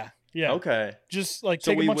altogether. Yeah. Yeah. Okay. Just like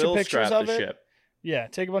So take a we bunch will of pictures scrap of the it. ship. Yeah,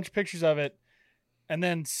 take a bunch of pictures of it and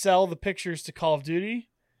then sell the pictures to Call of Duty,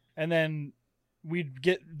 and then we'd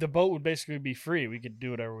get the boat would basically be free. We could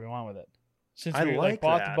do whatever we want with it. Since I we like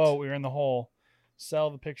bought that. the boat, we were in the hole.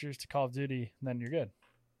 Sell the pictures to Call of Duty, and then you're good.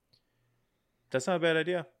 That's not a bad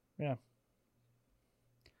idea.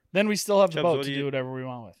 Then we still have the Chubbs, boat what to do do you- whatever we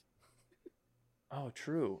want with. Oh,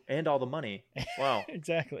 true. And all the money. Wow.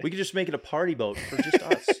 Exactly. We could just make it a party boat for just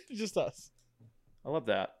us. Just us. I love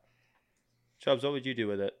that. Chubbs, what would you do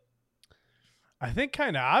with it? I think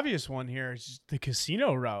kind of obvious one here is just the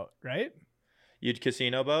casino route, right? You'd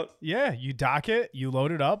casino boat? Yeah, you dock it, you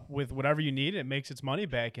load it up with whatever you need. It makes its money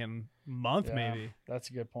back in a month, Yeah, maybe. That's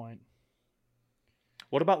a good point.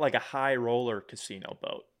 What about like a high roller casino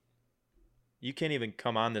boat? You can't even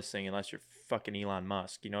come on this thing unless you're fucking Elon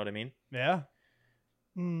Musk. You know what I mean? Yeah,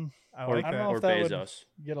 Mm, I Or, like I don't that. know or if that would- Bezos.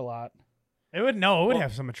 get a lot. It would Well-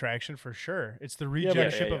 have some attraction for sure. It's the but- reject Yeah,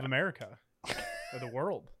 ship of yeah. America or the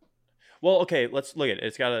world. Well, okay, let's look at it.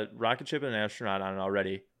 It's got a rocket ship and an astronaut on it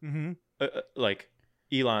already. Mm-hmm. Like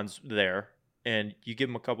Elon's there, and you give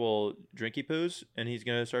him a couple drinky poos, and he's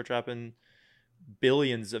gonna start dropping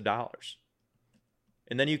billions of dollars.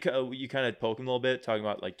 And then you kind of poke him a little bit, talking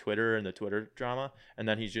about like Twitter and the Twitter drama, and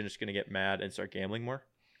then he's just gonna get mad and start gambling more.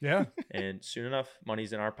 Yeah, And soon enough,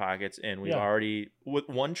 money's in our pockets, and we've Yeah. already, with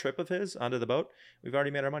one trip of his onto the boat, we've already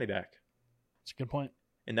made our money back. That's a good point.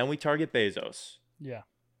 And then we target Bezos. Yeah.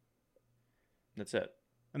 That's it.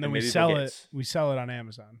 and then And we maybe Bill sell it. Gates. We sell it on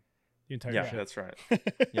Amazon. The entire Yeah, ship. that's right.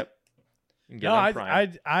 Yep. You can get No, on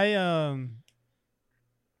Prime.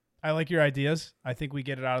 I like your ideas. I think we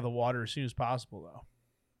get it out of the water as soon as possible,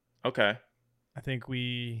 though. Okay. I think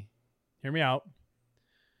we hear me out.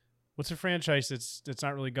 What's a franchise that's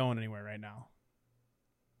not really going anywhere right now?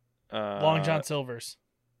 Long John Silver's.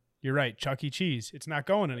 You're right, Chuck E. Cheese. It's not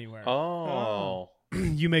going anywhere. Oh.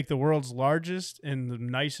 You make the world's largest and the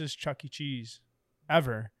nicest Chuck E. Cheese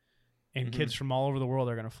ever, and Mhm. kids from all over the world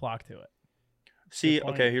are going to flock to it. See, Good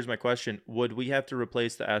point. okay, here's my question. Would we have to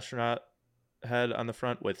replace the astronaut head on the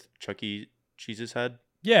front with Chuck E. Cheese's head?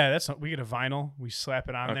 Yeah, we get a vinyl, we slap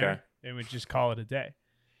it on Okay. there, and we just call it a day.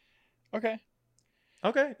 Okay.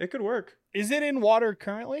 Okay, it could work. Is it in water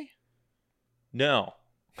currently? No.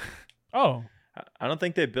 Oh, I don't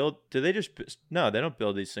think they build. Do they just? No, they don't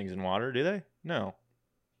build these things in water, do they? No.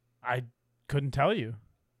 I couldn't tell you.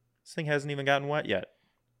 This thing hasn't even gotten wet yet.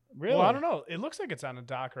 Really? Well, I don't know. It looks like it's on a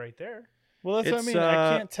dock right there. Well, that's what I It's, mean.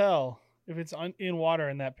 I can't tell if it's in water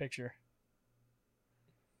in that picture.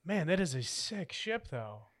 Man, that is a sick ship,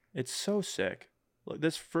 though. It's so sick. Look,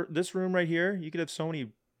 this room right here, you could have so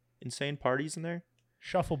many insane parties in there.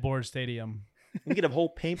 Shuffleboard Stadium. We could have a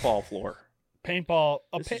whole paintball floor. Paintball.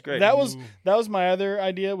 This is great. That was Ooh. my other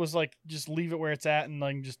idea. Was like just leave it where it's at and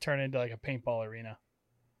like just turn it into like a paintball arena.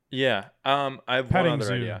 Yeah. I have Petting one other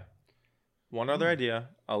zoo. idea. One other idea.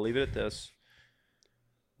 I'll leave it at this.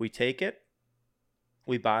 We take it.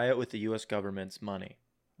 We buy it with the U.S. government's money,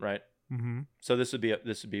 right? Mm-hmm. So this would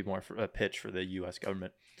be more for a pitch for the U.S.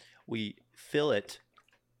 government. We fill it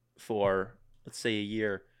for, let's say, a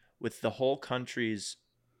year with the whole country's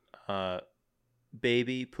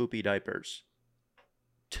baby poopy diapers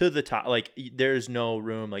to the top. Like there's no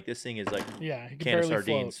room. Like this thing is like Yeah, you can can of barely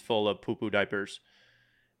sardines float. full of poo-poo diapers.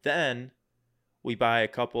 Then we buy a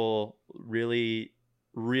couple really,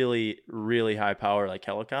 really, really high power like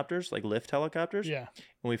helicopters, like lift helicopters. Yeah.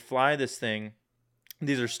 And we fly this thing.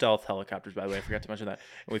 These are stealth helicopters, by the way. I forgot to mention that.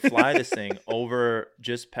 And we fly this thing over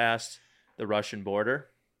just past the Russian border.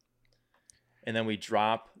 And then we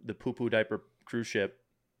drop the poo-poo diaper cruise ship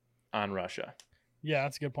on Russia. Yeah,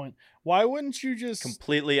 that's a good point. Why wouldn't you just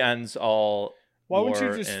Completely ends all Why wouldn't you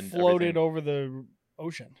war just and float everything. it over the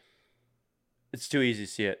ocean? It's too easy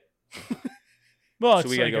to see it. Well, So it's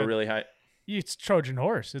we got to like go really high. it's Trojan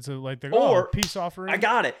horse. It's like they're Or- peace offering. I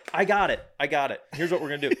got it. Here's what we're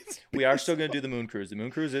going to do. We are still going to do the moon cruise. The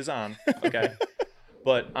moon cruise is on, okay?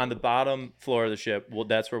 But on the bottom floor of the ship,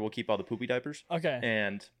 that's where we'll keep all the poopy diapers. Okay.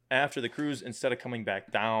 And after the cruise, instead of coming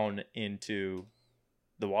back down into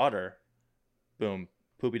the water, boom,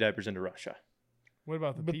 poopy diapers into Russia. What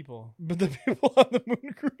about the But- people? But the people on the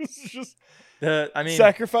moon cruise just I mean,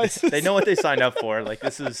 sacrifices. they know what they signed up for. Like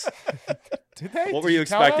this is Did they? what were you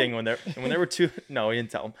expecting when there were two? No, we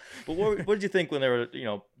didn't tell them. But what did you think when there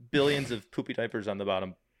were billions of poopy diapers on the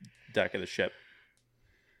bottom deck of the ship?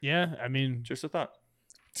 Yeah, I mean, Just a thought.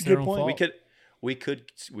 It's a their good own point. fault.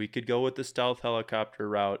 We could go with the stealth helicopter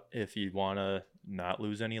route if you want to not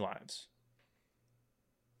lose any lives.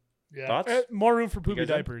 Yeah. Thoughts? more room for poopy guys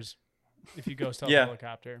in? diapers if you go stealth Yeah.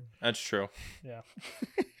 helicopter. That's true. Yeah.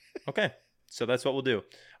 Okay, so that's what we'll do.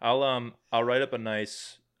 I'll write up a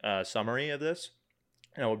nice summary of this,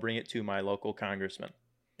 and I will bring it to my local congressman,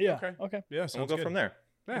 Yeah. Okay. Okay. Yeah, and we'll go from there.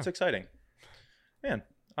 Yeah. It's exciting, man.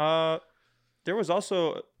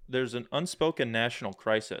 There's an unspoken national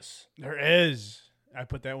crisis. There is. I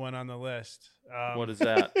put that one on the list. What is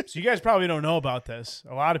that? So you guys probably don't know about this.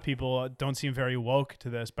 A lot of people don't seem very woke to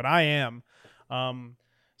this, but I am.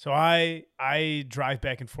 So I drive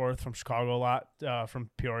back and forth from Chicago a lot, from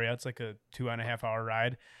Peoria. It's like a 2.5 hour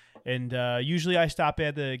ride. And usually I stop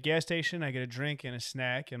at the gas station. I get a drink and a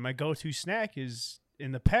snack. And my go-to snack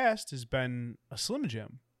in the past has been a Slim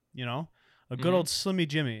Jim, a good Mhm. old Slimmy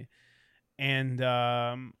Jimmy. And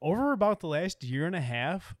over about the last year and a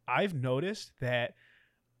half, I've noticed that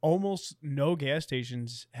almost no gas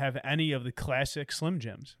stations have any of the classic Slim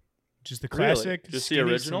Jims. Just the Really? classic. Just the skinny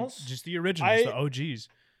originals? Just the originals, I- the OGs.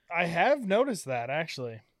 I have noticed that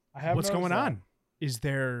actually. What's going on? Is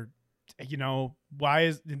there, why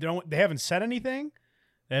is they haven't said anything?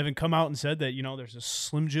 They haven't come out and said that there's a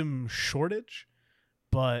Slim Jim shortage,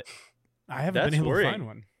 but I haven't That's been able worrying. to find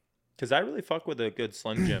one. Because I really fuck with a good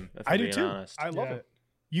Slim Jim. If I I'm do being too. honest. I love Yeah. it.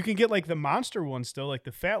 You can get like the monster ones still, like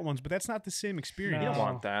the fat ones, but that's not the same experience. You don't No.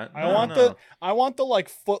 want that. I No, want no. I want the like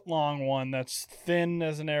foot long one that's thin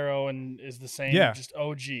as an arrow and is the same. Yeah. Just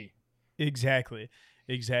OG. Exactly.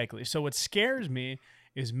 So what scares me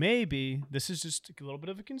is maybe this is just a little bit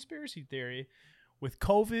of a conspiracy theory. With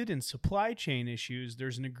COVID and supply chain issues,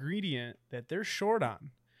 there's an ingredient that they're short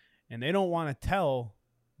on, and they don't want to tell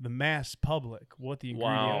the mass public what the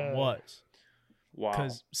Wow. ingredient was. Wow.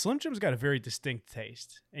 Because Slim Jim's got a very distinct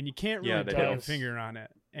taste, and you can't really Yeah, they put your do. finger on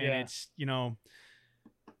it. And Yeah. it's, dude,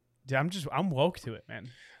 I'm woke to it, man.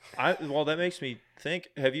 Well, that makes me think.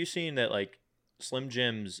 Have you seen that like Slim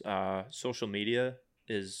Jim's social media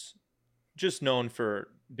is just known for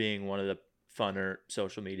being one of the funner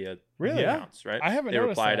social media Really? Yeah. accounts, right? I haven't They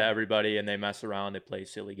noticed reply to that. everybody and they mess around. They play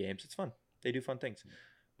silly games. It's fun. They do fun things.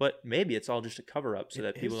 But maybe it's all just a cover up so It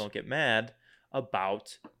that people is. don't get mad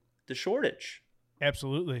about the shortage.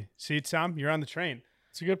 Absolutely. See, Tom, you're on the train.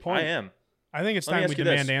 It's a good point. I am. I think it's Let me time we ask you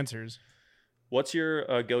demand this. answers. What's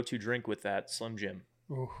your go-to drink with that Slim Jim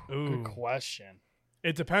Ooh, Ooh. good question.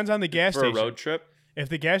 It depends on the gas for a station. road trip? If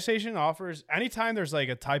the gas station offers anytime there's like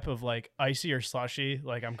a type of like icy or slushy,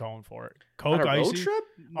 like I'm going for it. Coke On a road icy. trip?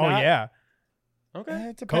 Oh Not- yeah. Okay.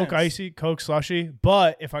 It depends. Coke icy, Coke slushy.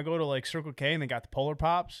 But if I go to like Circle K and they got the Polar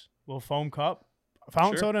Pops, little foam cup,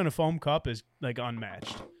 fountain Sure. soda in a foam cup is like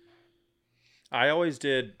unmatched. I always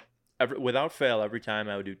did, without fail, every time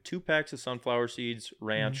I would do 2 packs of sunflower seeds,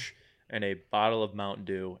 ranch, and a bottle of Mountain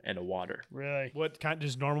Dew and a water. Really? What kind?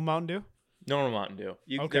 Just normal Mountain Dew? Normal Mountain Dew.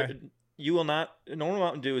 Okay. You will not. Normal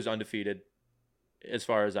Mountain Dew is undefeated, as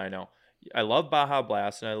far as I know. I love Baja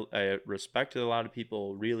Blast, and I respect that a lot of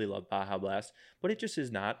people really love Baja Blast, but it just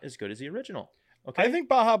is not as good as the original. Okay. I think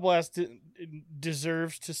Baja Blast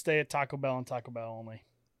deserves to stay at Taco Bell and Taco Bell only.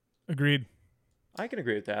 Agreed. I can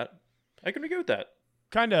agree with that. I can agree with that.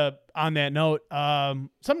 Kind of on that note,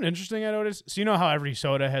 something interesting I noticed. So you know how every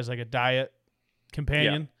soda has like a diet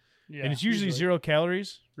companion, Yeah. and it's usually 0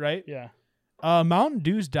 calories, right? Yeah. Mountain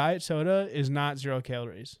Dew's diet soda is not 0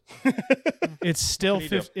 calories. It's still What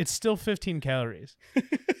do you do? it's still 15 calories.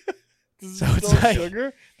 Does So it it's still have like-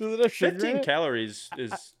 sugar? Does it have sugar in 15 it? calories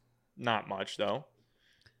is not much, though.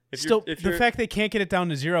 Still, the fact they can't get it down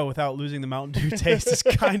to 0 without losing the Mountain Dew taste is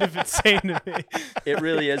kind of insane to me. it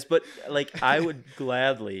really is, but like I would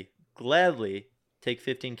gladly take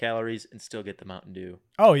 15 calories and still get the Mountain Dew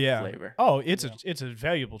Oh yeah. flavor. Oh, it's Yeah. it's a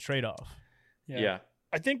valuable trade off. Yeah.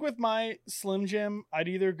 I think with my Slim Jim, I'd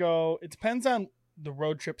either go. It depends on the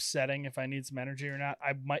road trip setting. If I need some energy or not,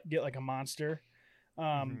 I might get like a Monster.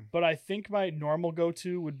 Mhm. But I think my normal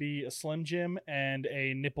go-to would be a Slim Jim and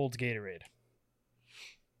a nippled Gatorade.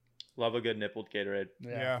 Love a good nippled Gatorade.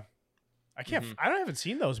 Yeah. I can't. Mhm. I haven't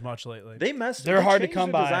seen those much lately. They're hard to changed come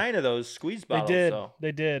the by. Design of those squeeze They bottles, did. though,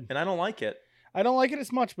 They did. and I don't like it. I don't like it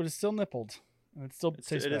as much, but it's still nippled. And it still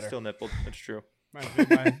tastes It better. is still nippled. That's true. Reminds me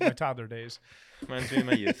of my toddler days. Reminds me of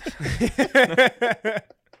my youth.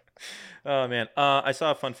 Oh man, I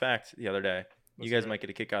saw a fun fact the other day. Let's You guys hear it. might get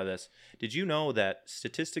a kick out of this. Did you know that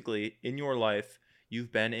statistically in your life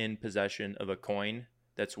you've been in possession of a coin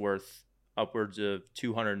that's worth upwards of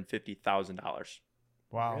 $250,000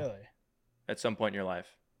 Wow. Really? at some point in your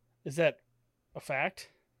life? Is that a fact?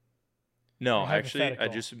 No, Or actually,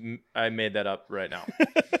 hypothetical? I made that up right now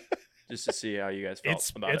just to see how you guys felt It's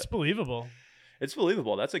about it's it. believable. It's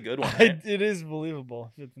believable. That's a good one. Right? It is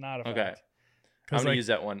believable if it's not a Okay. fact. I'm gonna like- use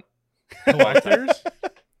that one. Collectors.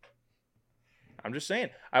 I'm just saying.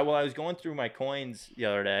 I was going through my coins the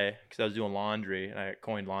other day because I was doing laundry and I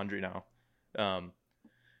coined laundry now.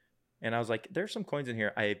 And I was like, there's some coins in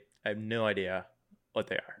here. I have no idea what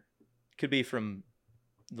they are. Could be from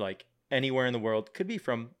like anywhere in the world. Could be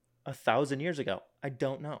from 1,000 years ago. I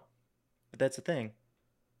don't know. But that's the thing.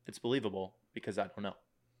 It's believable because I don't know.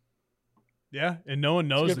 Yeah, and no one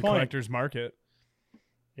knows good the point. collector's market.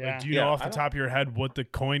 Yeah. Like, do you Yeah, know off I the don't- top of your head what the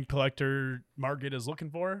coin collector market is looking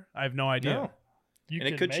for? I have no idea. No. You And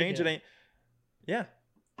it could change at any. Yeah.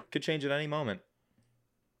 Could change at any moment.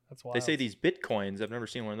 That's wild. They say these bitcoins. I've never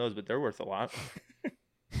seen one of those, but they're worth a lot.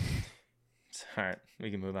 All right,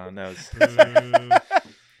 we can move on. That was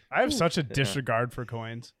I have such a disregard for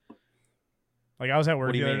coins. Like I was at work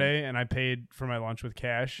What do the you other mean? day and I paid for my lunch with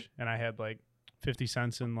cash and I had like 50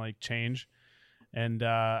 cents in like change. And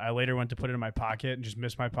I later went to put it in my pocket and just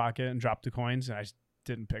missed my pocket and dropped the coins and I just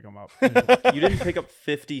didn't pick them up. you didn't pick up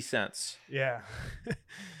 50 cents. Yeah.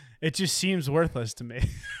 It just seems worthless to me.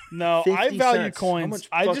 No, 50 I value cents. coins. How much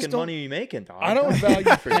I fucking just don't. money are you making, dog? I don't value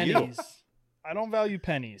For you. pennies. I don't value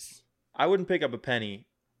pennies. I wouldn't pick up a penny.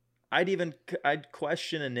 I'd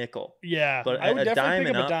question a nickel. Yeah, But I would a definitely dime pick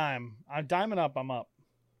and up up? a dime. I'm diming up. I'm up,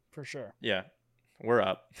 for sure. Yeah, we're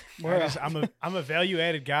up. I'm a value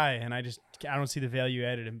added guy and I don't see the value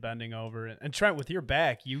added in bending over. And Trent, with your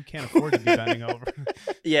back, you can't afford to be bending over.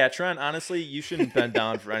 Yeah, Trent. Honestly, you shouldn't bend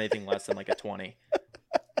down for anything less than like a 20.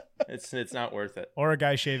 It's not worth it. Or a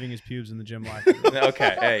guy shaving his pubes in the gym locker room.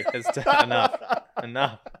 Okay, hey, it's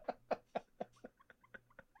enough.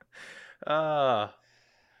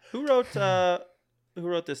 Who wrote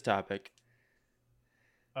wrote this topic?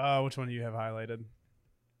 Which one do you have highlighted?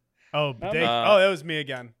 Oh, bidet. Uh, That was me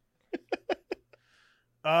again.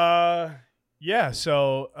 Yeah.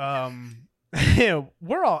 So, I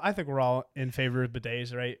think we're all in favor of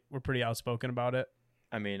bidets, right? We're pretty outspoken about it.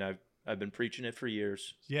 I mean, I've been preaching it for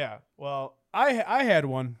years. Yeah. Well, I had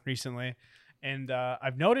one recently, and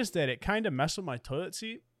I've noticed that it kind of messed with my toilet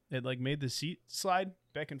seat. It like made the seat slide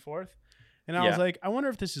back and forth. And I was Yeah. like, I wonder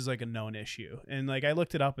if this is like a known issue. And like I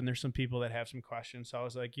looked it up, and there's some people that have some questions. So I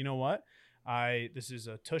was like, you know what? This is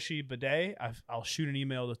a Tushy bidet. I'll shoot an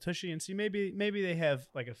email to Tushy and see maybe they have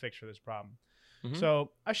like a fix for this problem. Mhm.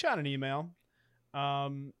 So I shot an email,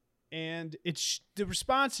 and the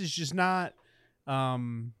response is just not.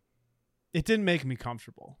 It didn't make me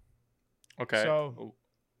comfortable. Okay. So,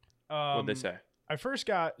 What'd they say? I first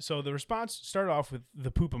got the response started off with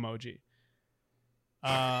the poop emoji,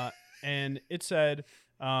 and it said,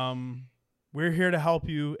 "We're here to help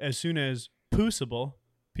you as soon as possible."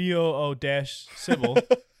 POO-Sybil.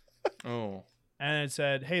 Oh. And it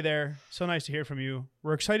said, "Hey there, so nice to hear from you.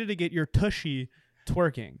 We're excited to get your tushy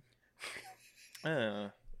twerking."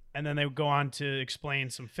 And then they would go on to explain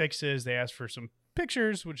some fixes. They asked for some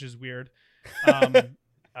pictures, which is weird. And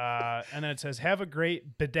then it says, "Have a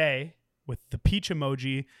great bidet," with the peach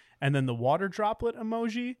emoji and then the water droplet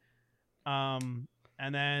emoji. And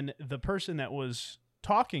then the person that was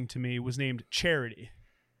talking to me was named Charity.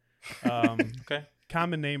 Okay.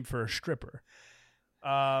 Common name for a stripper.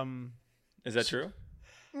 Is that true?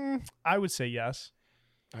 I would say yes.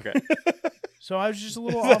 Okay. So I was just a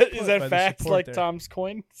little Is off. that, is that facts like there. Tom's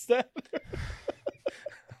coin stat?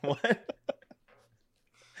 What?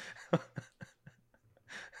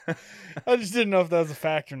 I just didn't know if that was a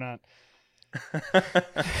fact or not.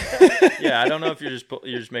 Yeah, I don't know if you're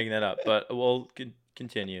just making that up, but we'll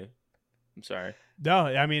continue. I'm sorry. No,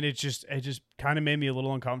 I mean it just kind of made me a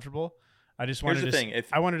little uncomfortable. I just wanted Here's the thing: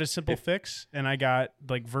 I wanted a simple fix, and I got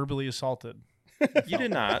like verbally assaulted. you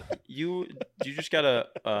did not, you just got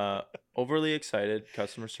a overly excited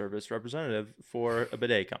customer service representative for a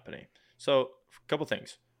bidet company. So, a couple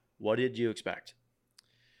things. What did you expect?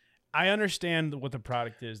 I understand what the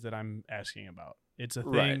product is that I'm asking about. It's a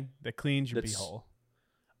thing Right. that cleans your That's- beehole.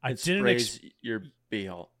 It sprays your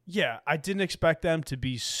beehole. Yeah, I didn't expect them to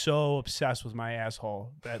be so obsessed with my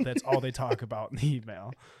asshole that's all they talk about in the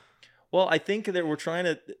email. Well, I think that we're trying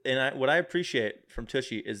to, and what I appreciate from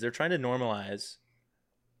Tushy is they're trying to normalize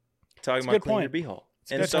talking That's a about good cleaning point. your beehole.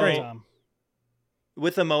 And That's so great.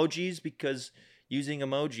 with emojis, because using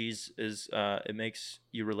emojis is it makes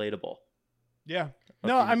you relatable. Yeah. I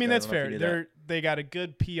No, don't know if I you- mean I that's don't know if fair. you knew that. They got a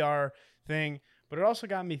good PR thing, but it also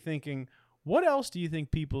got me thinking, what else do you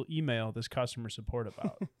think people email this customer support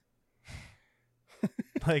about?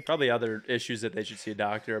 Like Probably other issues that they should see a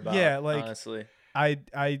doctor about. Yeah, like- honestly. I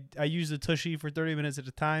use the tushy for 30 minutes at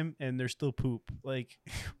a time and there's still poop. Like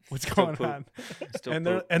what's Still going poop. on? Still And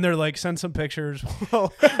poop. they're like, send some pictures.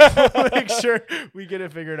 We'll make sure we get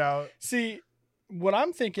it figured out. See, what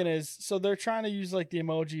I'm thinking is, so they're trying to use like the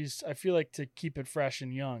emojis, I feel like, to keep it fresh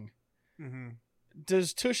and young. Mm-hmm.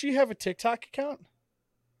 Does Tushy have a TikTok account?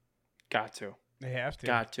 Got to. They have to.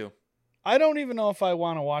 Got to. I don't even know if I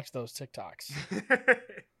want to watch those TikToks.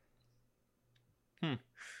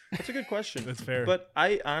 That's a good question. That's fair. But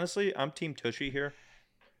I'm Team Tushy here.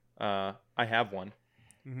 I have one.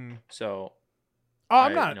 Mm-hmm. So Oh,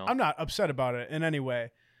 I'm I- not. you know. I'm not upset about it in any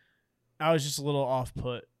way. I was just a little off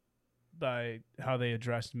put by how they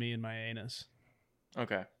addressed me and my anus.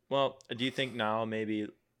 okay. Well, do you think now maybe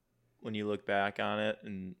when you look back on it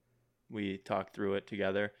and we talk through it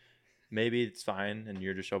together, maybe it's fine and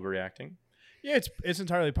you're just overreacting? Yeah, it's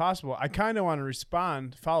entirely possible. I kind of want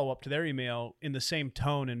to follow up to their email in the same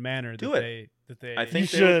tone and manner Do that it. they. I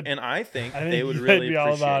think You they would, should. and I think I think they would you'd really be all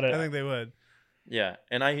appreciate about it. I that. think they would. Yeah,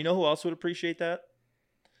 and you know who else would appreciate that?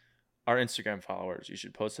 Our Instagram followers. You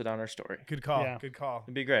should post it on our story. Good call. Yeah. Good call.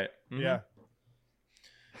 It'd be great. Mhm. Yeah.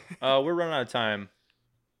 We're running out of time.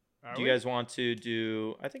 Are Do you we? guys want to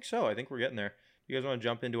do? I think so. I think we're getting there. You guys want to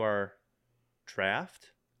jump into our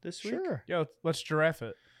draft this week? Sure. Yo, let's giraffe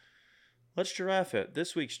it. Let's giraffe it.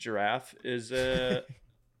 This week's giraffe is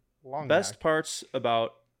Long best parts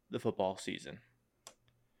about the football season.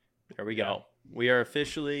 There we go. We are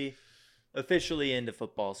officially into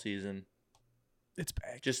football season. It's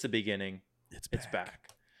back. Just the beginning. It's back.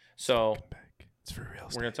 So Back. It's for real.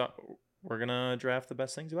 we're gonna talk. We're gonna draft the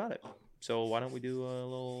best things about it. So why don't we do a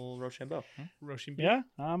little Rochambeau? Rochambeau. Yeah,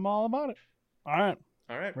 I'm all about it. All right.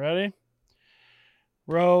 All right. Ready?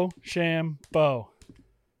 Rochambeau.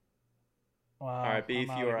 Wow. All right, Beef,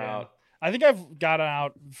 I'm you are again. out. I think I've gotten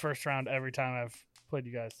out first round every time I've played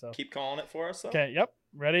you guys. So Keep calling it for us, though. okay, yep,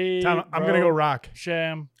 ready. Tom, I'm gonna go rock.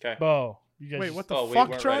 Sham. Okay. Bo. You guys. Wait, what the Oh, we fuck,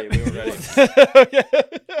 weren't Trent? ready. We were ready. Okay.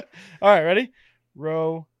 All right, ready.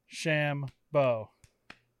 Ro, Sham, Bo.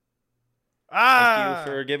 Ah, Thank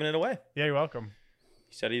you for giving it away. yeah, you're welcome.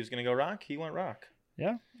 He said he was going to go rock. He went rock.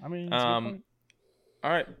 Yeah, I mean. it's a good point.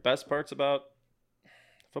 All right. Best parts about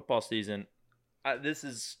football season. I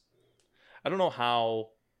don't know how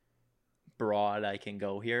broad I can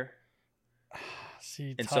go here.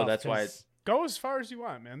 See, and so tough, that's why 'cause- Go as far as you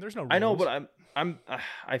want, man. There's no rules. I know, but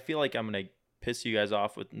I feel like I'm going to piss you guys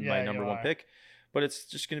off with my Yeah, number you one are. pick, but it's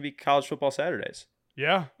just going to be college football Saturdays.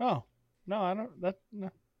 Yeah. Oh no, I don't. That no.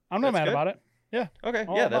 I'm not That's mad good? about it. Okay.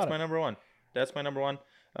 All Yeah, about that's it. my number one. That's my number one.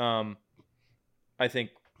 I think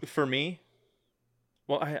for me,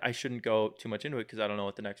 well, I shouldn't go too much into it because I don't know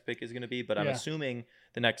what the next pick is going to be, but I'm Yeah. assuming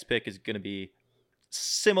the next pick is going to be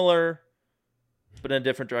similar, but in a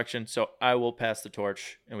different direction. So I will pass the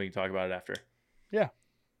torch and we can talk about it after.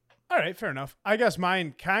 All right, fair enough. I guess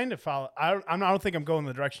mine kind of follow. I don't think I'm going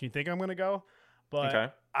the direction you think I'm going to go, but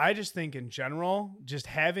Okay. I just think in general, just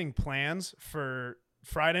having plans for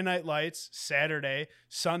Friday Night Lights, Saturday,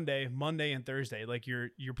 Sunday, Monday, and Thursday. Like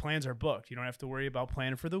your plans are booked. You don't have to worry about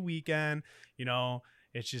planning for the weekend. You know,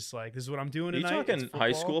 it's just like this is what I'm doing Are you tonight. talking It's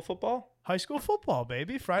high football. school football? High school football,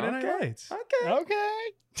 baby. Friday Night Okay. Lights. Okay. Okay.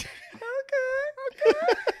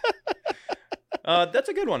 That's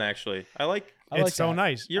a good one, actually. I like. It's so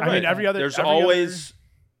nice. You're I right. mean, every other. There's every always,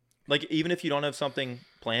 like, even if you don't have something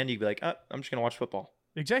planned, you'd be like, I'm just gonna watch football.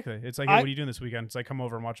 exactly. It's like, hey, what are you doing this weekend? It's like, come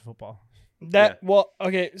over and watch football. Well,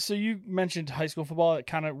 okay. So you mentioned high school football. It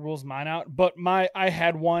kind of rules mine out, but I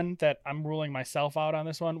had one that I'm ruling myself out on.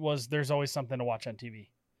 This one was there's always something to watch on TV.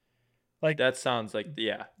 Like That sounds like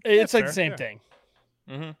it's like fair, the same yeah. thing.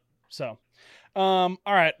 Mm-hmm. So, all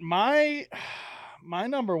right, my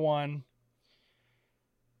number one,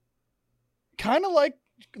 kind of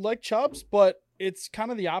like Chubb's, but it's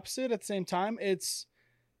kind of the opposite at the same time. It's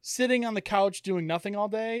sitting on the couch doing nothing all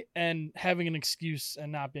day and having an excuse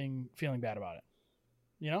and not feeling bad about it.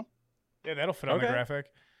 You know? Yeah, that'll fit on the Okay. graphic.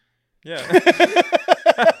 Yeah.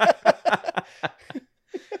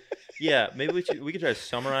 Yeah, maybe we could try to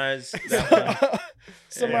summarize that one.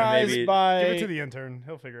 Summarized maybe- by Give it to the intern.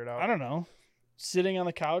 He'll figure it out. I don't know, sitting on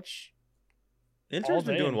the couch. Intern's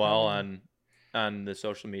been day doing and well probably- on the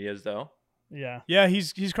social medias though. Yeah. Yeah,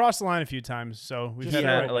 he's crossed the line a few times, so we've Just had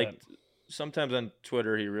a it little right. like sometimes on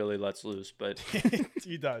Twitter he really lets loose, but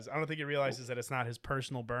He does. I don't think he realizes that it's not his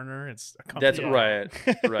personal burner. It's a company. that's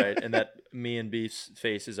Yeah. right, and that me and Beef's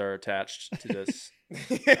faces are attached to this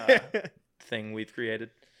thing we've created.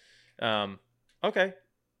 Okay,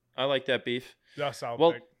 I like that, Beef. That's solid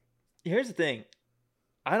Well, pick. here's the thing.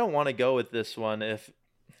 I don't want to go with this one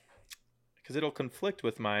because it'll conflict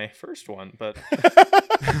with my first one, but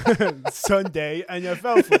Sunday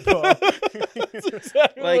NFL football. That's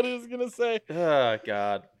exactly Like- what I was gonna say. oh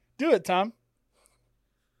god. Do it, Tom.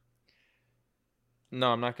 No,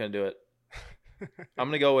 I'm not going to do it. I'm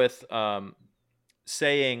going to go with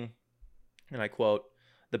saying, and I quote,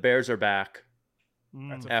 "The Bears are back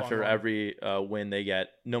That's a fun after one. every win they get,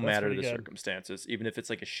 no That's matter pretty the good. circumstances. Even if it's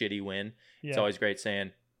like a shitty win, Yeah. it's always great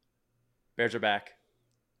saying, Bears are back."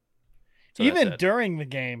 So Even that's it. during the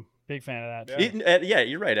game, big fan of that. Yeah. Yeah,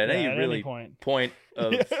 you're right. At Yeah, any at really any point. point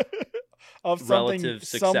of Of something relative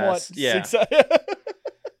somewhat success. Yeah. success.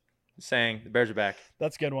 saying, "The Bears are back."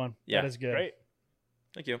 That's a good one. Yeah. That is good. Great.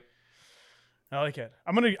 Thank you. I like it.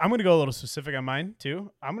 I'm gonna go a little specific on mine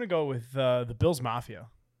too. I'm gonna go with the Bills Mafia.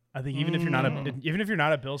 I think even if you're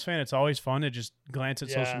not a Bills fan, it's always fun to just glance at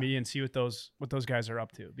Yeah. social media and see what those guys are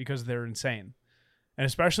up to because they're insane, and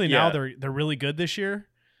especially now Yeah. they're really good this year.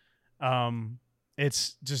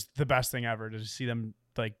 It's just the best thing ever to see them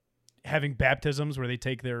like having baptisms where they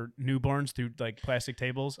take their newborns through like plastic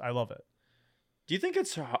tables. I love it. Do you think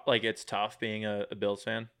it's tough being a Bills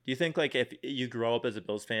fan? Do you think like if you grow up as a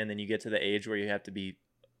Bills fan, then you get to the age where you have to be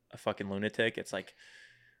a fucking lunatic? It's like,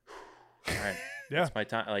 all right, Yeah. it's my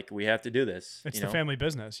time. Like we have to do this. It's you the know? family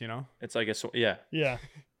business, you know. It's like yeah, Yeah.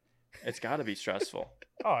 it's got to be stressful.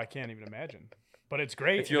 Oh, I can't even imagine. But it's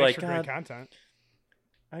great. If It you're makes like, for great "God, content.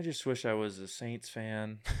 I just wish I was a Saints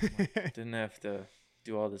fan. Didn't have to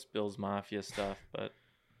do all this Bills Mafia stuff, but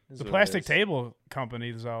this is The what it plastic is. table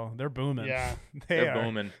companies, though, they're booming. Yeah. They're are.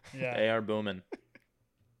 booming. Yeah. They are booming.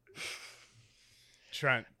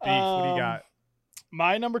 Trent, beef, what do you got?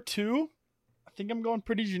 My number 2, I think I'm going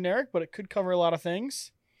pretty generic, but it could cover a lot of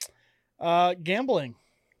things. Gambling.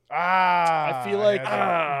 I feel like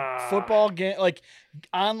football, like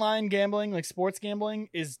online gambling, like sports gambling,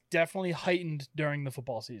 is definitely heightened during the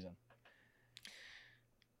football season.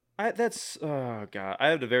 That's oh god. I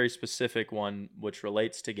have a very specific one which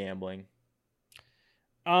relates to gambling.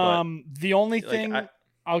 The only Like, thing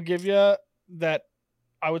I'll give you that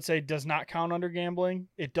I would say does not count under gambling.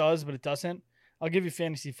 It does, but it doesn't. I'll give you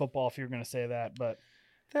fantasy football if you're going to say that. But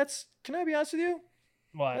Can I be honest with you?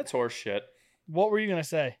 what? That's horse shit. What were you going to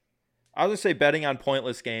say? I was gonna say betting on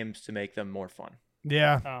pointless games to make them more fun.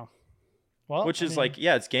 Yeah. Oh, well, Which I is mean, like,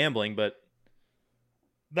 yeah, it's gambling, but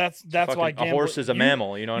that's fucking, why a horse is a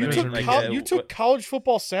mammal. You know what You I took, mean? you took college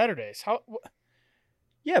football Saturdays. How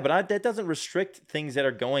yeah, but that doesn't restrict things that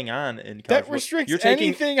are going on in college. that football. restricts You're taking,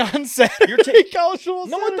 anything on Saturday? you're ta- college football.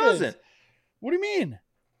 No, it Saturdays. doesn't. What do you mean?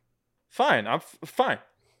 Fine, I'm fine.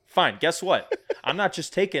 Fine. Guess what? I'm not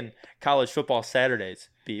just taking college football Saturdays,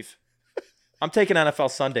 beef. I'm taking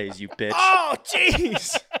NFL Sundays, you bitch. Oh,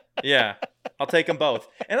 jeez. Yeah, I'll take them both,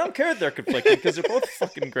 and I don't care if they're conflicting because they're both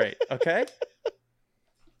fucking great. Okay.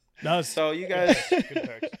 No, So you guys, good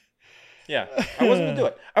pick. yeah, I wasn't gonna do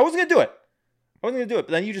it. I wasn't gonna do it.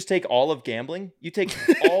 But then you just take all of gambling. You take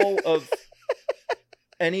all of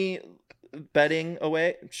any betting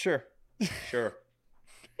away. Sure.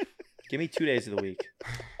 Give me 2 days of the week,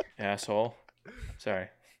 asshole. Sorry.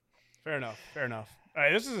 Fair enough. All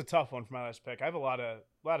right, this is a tough one for my last pick. I have a lot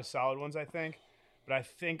of solid ones, I think, but I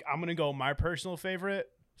think I'm gonna go my personal favorite: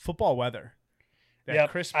 football weather. That Yep,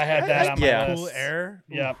 crisp, I had that on my Yeah. cool list. air.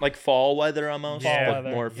 Ooh, Yep. Like fall weather almost, Yeah. but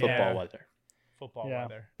Weather. more football Yeah. weather. football Yeah.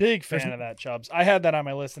 weather. Big fan There's- of that, Chubbs. I had that on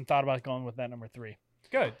my list and thought about going with that number 3.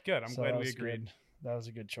 Good. I'm So glad that we was agreed. good. That was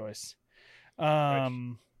a good choice.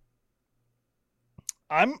 I'm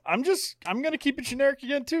gonna keep it generic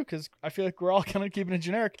again too, because I feel like we're all kind of keeping it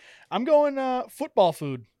generic. I'm going football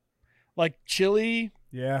food, like chili,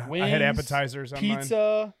 Yeah, I wings, had appetizers on mine.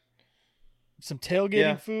 pizza, some tailgating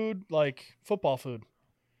Yeah. food, like football food.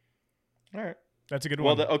 All right. That's a good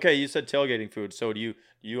Well, one. okay, you said tailgating food. So do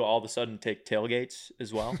you all of a sudden take tailgates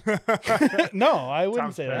as well? No, I wouldn't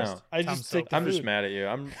Tom's say fast. that. I Tom's just so take the I'm food. just mad at you.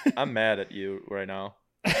 I'm mad at you right now.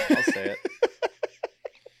 I'll say it.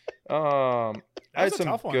 I had was a some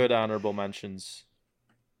tough one. good honorable mentions.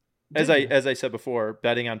 Did As you? I said before,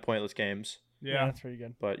 betting on pointless games. Yeah, yeah. that's pretty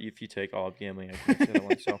good. But if you take all of gambling, I can say that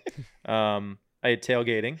one. So, I had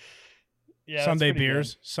tailgating. Yeah, that's Sunday pretty good.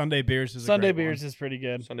 beers. Sunday beers is Sunday a great beers is pretty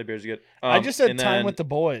good. Sunday beers is good. I just said and time then- with the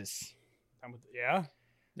boys. one. Yeah.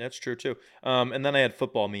 That's true too. And then I had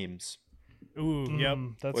football memes, Ooh. Yep.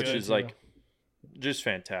 That's which good is too. like just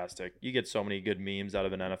fantastic. You get so many good memes out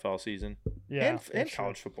of an NFL season yeah, and that's true.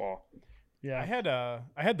 college football. Yeah, I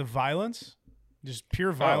had the violence, just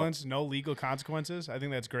pure violence, no legal consequences. I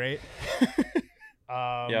think that's great.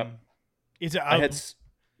 Yeah. It's I had.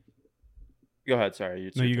 Go ahead.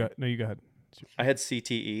 Sorry. no, you go. No, you go ahead. I had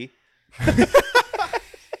CTE.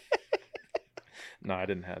 No, I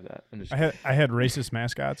didn't have that. I'm just I had racist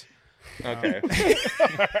mascots. okay.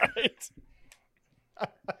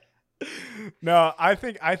 No, I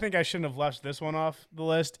think I shouldn't have left this one off the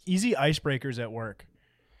list. Easy icebreakers at work.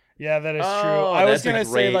 yeah, that is true. Oh, I was that's a gonna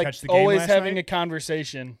say great- like Catch the game always last having night? a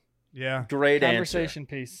conversation, Yeah. Great answer. conversation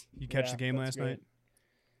piece. You catch Yeah, the game that's last great. night.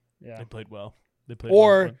 Yeah. They played well. They played well.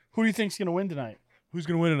 Or who do you think's gonna win tonight? Who's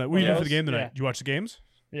gonna win tonight? What are you doing for the game tonight? Yeah. Did you watch the games?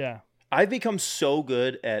 Yeah. I've become so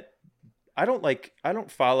good at. I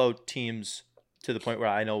don't follow teams to the point where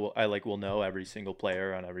I will know every single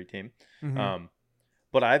player on every team. Mhm.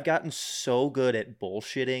 But I've gotten so good at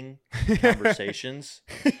bullshitting conversations.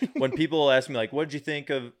 When people ask me like, what do you think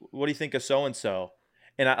of so and so?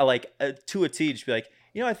 And I like to a T just be like,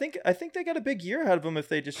 I think they got a big year ahead of them if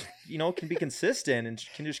they just, can be consistent and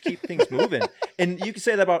can just keep things moving. And you can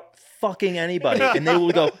say that about fucking anybody, and they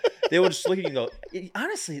will just look at you and go,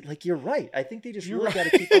 honestly, like you're right. I think they just You're really right.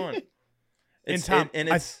 got to keep going. It's, Tom, and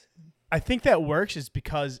it's I think that works is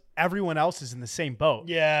because everyone else is in the same boat.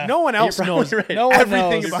 Yeah. No one else You're knows. probably right. No one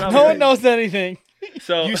everything knows. about No it. one knows anything.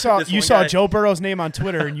 so You saw this one guy- Joe Burrow's name on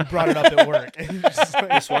Twitter and you brought it up at work. And you're just like-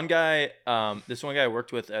 this one guy I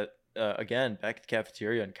worked with at again back at the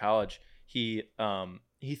cafeteria in college. He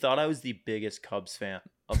thought I was the biggest Cubs fan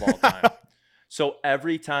of all time. So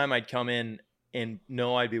every time I'd come in and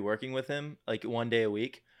know I'd be working with him, like one day a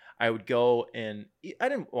week, I would go and I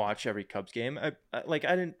didn't watch every Cubs game. I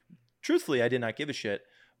did not give a shit,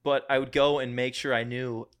 but I would go and make sure I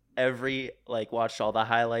knew watched all the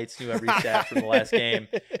highlights, knew every stat from the last game.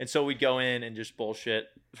 And so we'd go in and just bullshit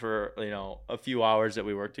for, a few hours that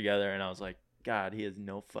we worked together. And I was like, God, he has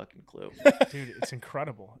no fucking clue. Dude, it's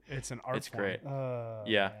incredible. It's an art It's form. great. Man.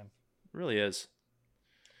 Yeah. It really is.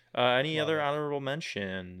 Any Love other it. honorable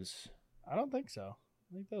mentions? I don't think so.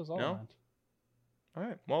 I think that was all. No? mine. All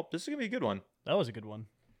right. Well, this is going to be a good one. That was a good one.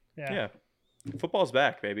 Yeah. Yeah. Football's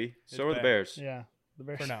back, baby. So It's are the back. Bears. Yeah.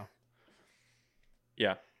 for now.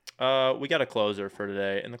 Yeah. We got a closer for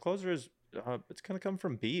today, and the closer is it's gonna come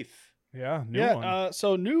from beef. Yeah, new yeah. one.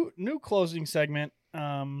 So new closing segment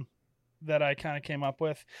that I kind of came up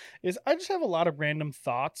with is I just have a lot of random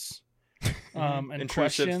thoughts and Intrusive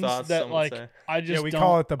questions thoughts, that some would like say. I just Yeah, we don't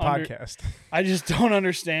call it the podcast. I just don't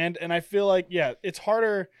understand, and I feel like it's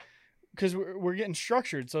harder because we're getting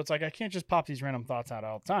structured. So it's like I can't just pop these random thoughts out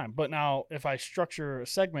all the time. But now if I structure a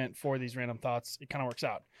segment for these random thoughts, it kind of works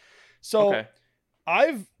out. So Okay.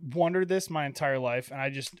 I've wondered this my entire life, and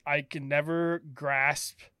I can never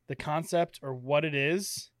grasp the concept or what it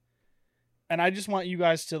is. And I just want you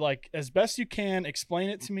guys to, like, as best you can, explain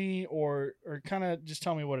it to me or kind of just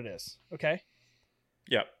tell me what it is. Okay?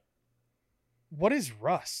 Yep. What is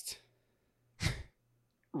rust?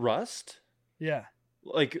 Rust? Yeah.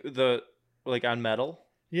 Like on metal?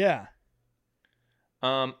 Yeah.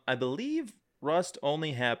 I believe rust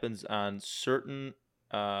only happens on certain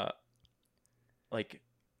like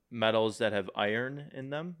metals that have iron in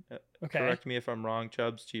them. Okay. Correct me if I'm wrong,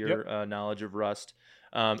 Chubbs, to your knowledge of rust.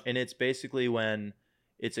 And it's basically when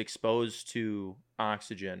it's exposed to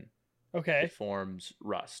oxygen, Okay. it forms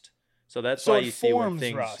rust. So that's So why it you see when forms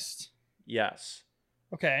things. rust. Yes.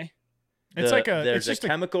 Okay. It's like a- there's it's just a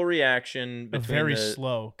chemical reaction A between very the,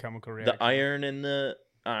 slow chemical reaction. the iron and the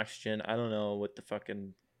oxygen. I don't know what the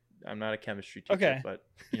fucking. I'm not a chemistry teacher, Okay. but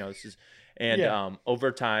this is. And Yeah.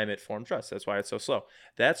 over time, it forms rust. That's why it's so slow.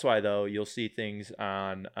 That's why, though, you'll see things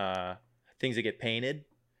on things that get painted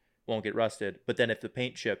won't get rusted. But then if the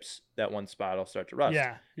paint chips, that one spot will start to rust.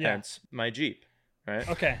 Yeah. Yeah. Hence my Jeep, right?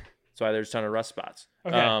 Okay. That's why there's a ton of rust spots.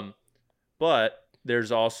 Okay. But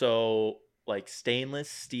there's also like stainless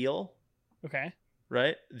steel, Okay.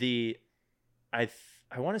 right? I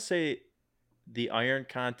want to say the iron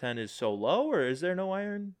content is so low, or is there no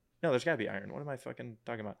iron? No, there's gotta be iron. What am I fucking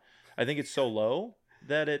talking about? I think it's so low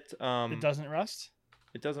that it It doesn't rust.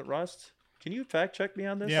 it doesn't rust. Can you fact check me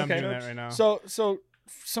on this? Yeah, I'm Okay. doing that right now. So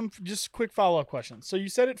some just quick follow up question. So you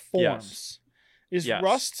said it forms. Is Yes.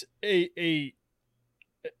 rust an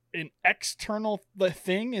external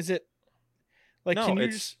thing? Is it like No, can you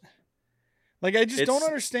it's- just like I just don't it's-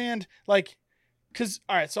 understand like because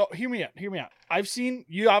all right, so hear me out.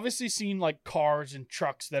 You obviously seen like cars and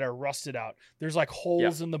trucks that are rusted out. There's like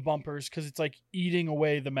holes in the bumpers because it's like eating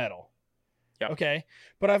away the metal. Yeah. Okay.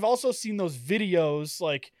 But I've also seen those videos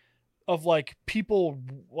like of like people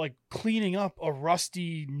like cleaning up a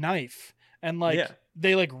rusty knife and like Yeah.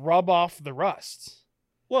 they like rub off the rust.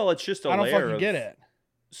 Well, it's just a I don't layer fucking of, get it.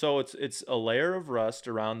 So it's a layer of rust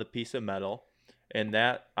around the piece of metal, and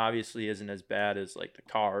that obviously isn't as bad as like the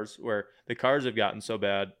cars, where the cars have gotten so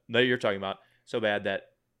bad that you're talking about, so bad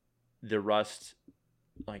that the rust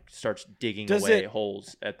like starts digging Does away it-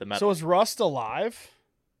 holes at the metal. So is rust alive?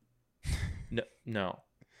 No.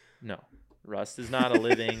 Rust is not a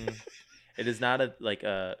living. It is not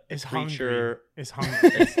a It's creature. hungry. It's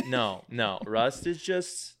hungry. No. Rust is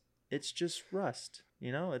just rust.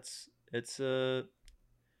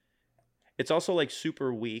 It's also like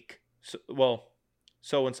super weak.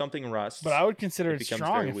 So when something rusts, But I would consider It it becomes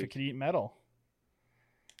strong very if it weak. could eat metal.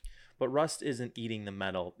 but rust isn't eating the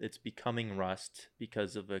metal. It's becoming rust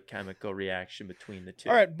because of a chemical reaction between the two.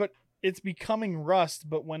 All right, but it's becoming rust.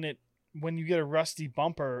 But when you get a rusty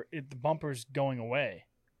bumper, the bumper's going away.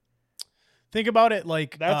 Think about it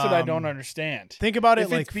like That's what I don't understand. Think about it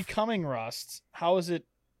If like it's becoming rust, how is it?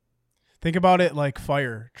 think about it like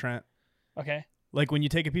fire, Trent. Okay, Like when you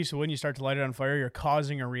take a piece of wood and you start to light it on fire, you're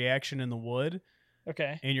causing a reaction in the wood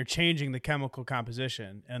okay, and you're changing the chemical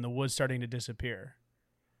composition and the wood's starting to disappear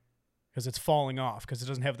because it's falling off because it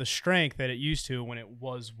doesn't have the strength that it used to when it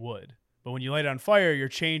was wood. But when you light it on fire, you're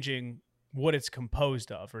changing what it's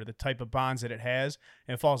composed of or the type of bonds that it has,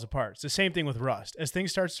 and it falls apart. It's the same thing with rust. As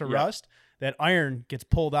things starts to Yeah. rust, that iron gets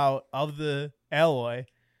pulled out of the alloy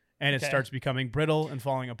and it Okay. starts becoming brittle and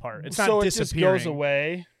falling apart. It's not so it just disappearing. goes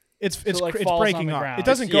away It's like, it's falls on breaking the off. ground. It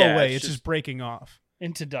doesn't It's- go yeah, away. it's It's just breaking off.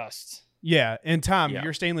 into dust. Yeah, and Tom, Yeah.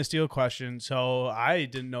 your stainless steel question. So I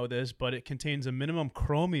didn't know this, but it contains a minimum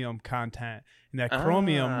chromium content, and that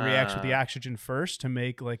chromium reacts with the Ah. oxygen first to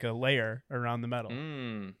make like a layer around the metal.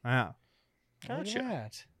 Yeah, Look at Gotcha.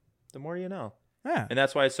 that. The more you know. yeah, And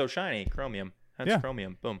that's why it's so shiny. Chromium. Hence Yeah.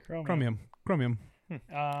 chromium. Boom. chromium. Chromium.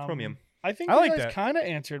 I think I you like guys that. kind of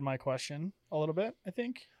answered my question a little bit. I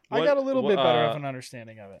think I What- got a little wha- bit better uh, of an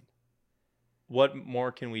understanding of it. What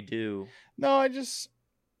more can we do? No, I just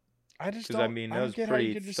Because don't. I mean, that don't was get how pretty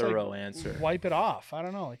you could just, thorough like, answer. Wipe it off. I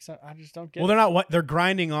don't know. Like I just don't get. Well, it. they're not. What they're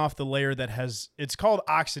grinding off the layer that has. It's called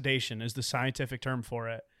oxidation, is the scientific term for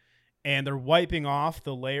it. and they're wiping off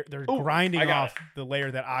the layer. They're Ooh, grinding I got off the layer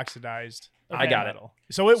that oxidized. I got it. metal.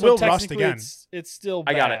 So it So will rust technically again. It's still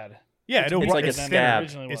bad. I got it. Yeah, it'll It's like a it's scab.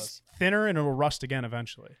 thinner. It's thinner and it'll rust again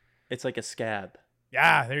eventually. It's like a scab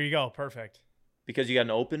Yeah, there you go. Perfect. because you got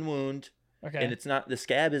an open wound, Okay. and it's not the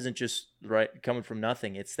scab isn't just coming from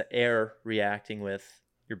nothing. It's the air reacting with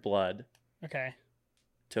your blood Okay.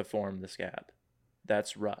 to form the scab.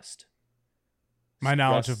 That's rust. My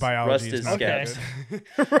knowledge of biology rust is is not scabs. good.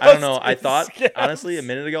 I don't know. I Rust thought scabs. honestly a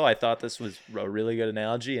minute ago I thought this was a really good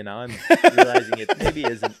analogy, and now I'm realizing it maybe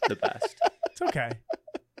isn't the best. It's okay.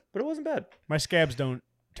 But it wasn't bad. My scabs don't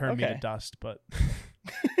turn me to Okay. dust, but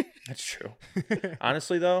That's true.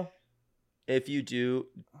 Honestly, though, if you do,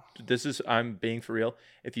 I'm being for real.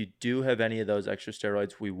 If you do have any of those extra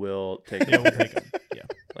steroids, we will take yeah, them. we'll take them. Yeah.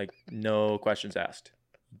 Like, no questions asked.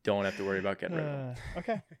 Don't have to worry about getting rid of them.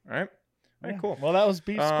 Okay. All right? All right, Yeah. cool. Well, that was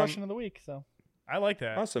Beef's Um, question of the week. So I like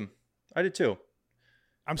that. Awesome. I did too.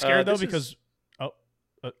 I'm scared though this is- because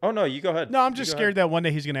Oh, no, you go ahead. no, I'm You just go scared ahead. that one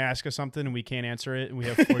day he's going to ask us something and we can't answer it, and we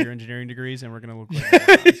have 4-year engineering degrees, and we're going to look like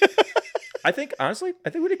morons. I think, honestly,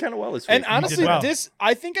 we did kind of well this week. and honestly, well.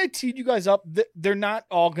 I think I teed you guys up. They're not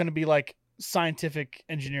all going to be like scientific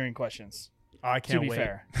engineering questions. Oh, I To can't be wait.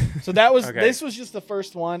 fair, so that was Okay. this was just the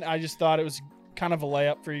first one. I just thought it was kind of a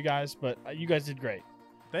layup for you guys, but you guys did great.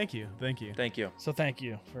 Thank you. Thank you. So thank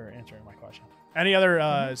you for answering my question. Any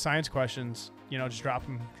other science questions? Just drop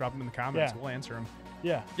them in the comments. Yeah. We'll answer them.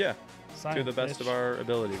 Yeah. Yeah, Science, to the best bitch. of our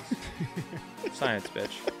abilities. Science, bitch.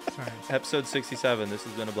 Science. Episode 67. This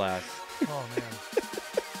has been a blast. Oh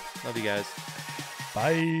man. Love you guys.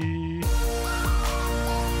 Bye.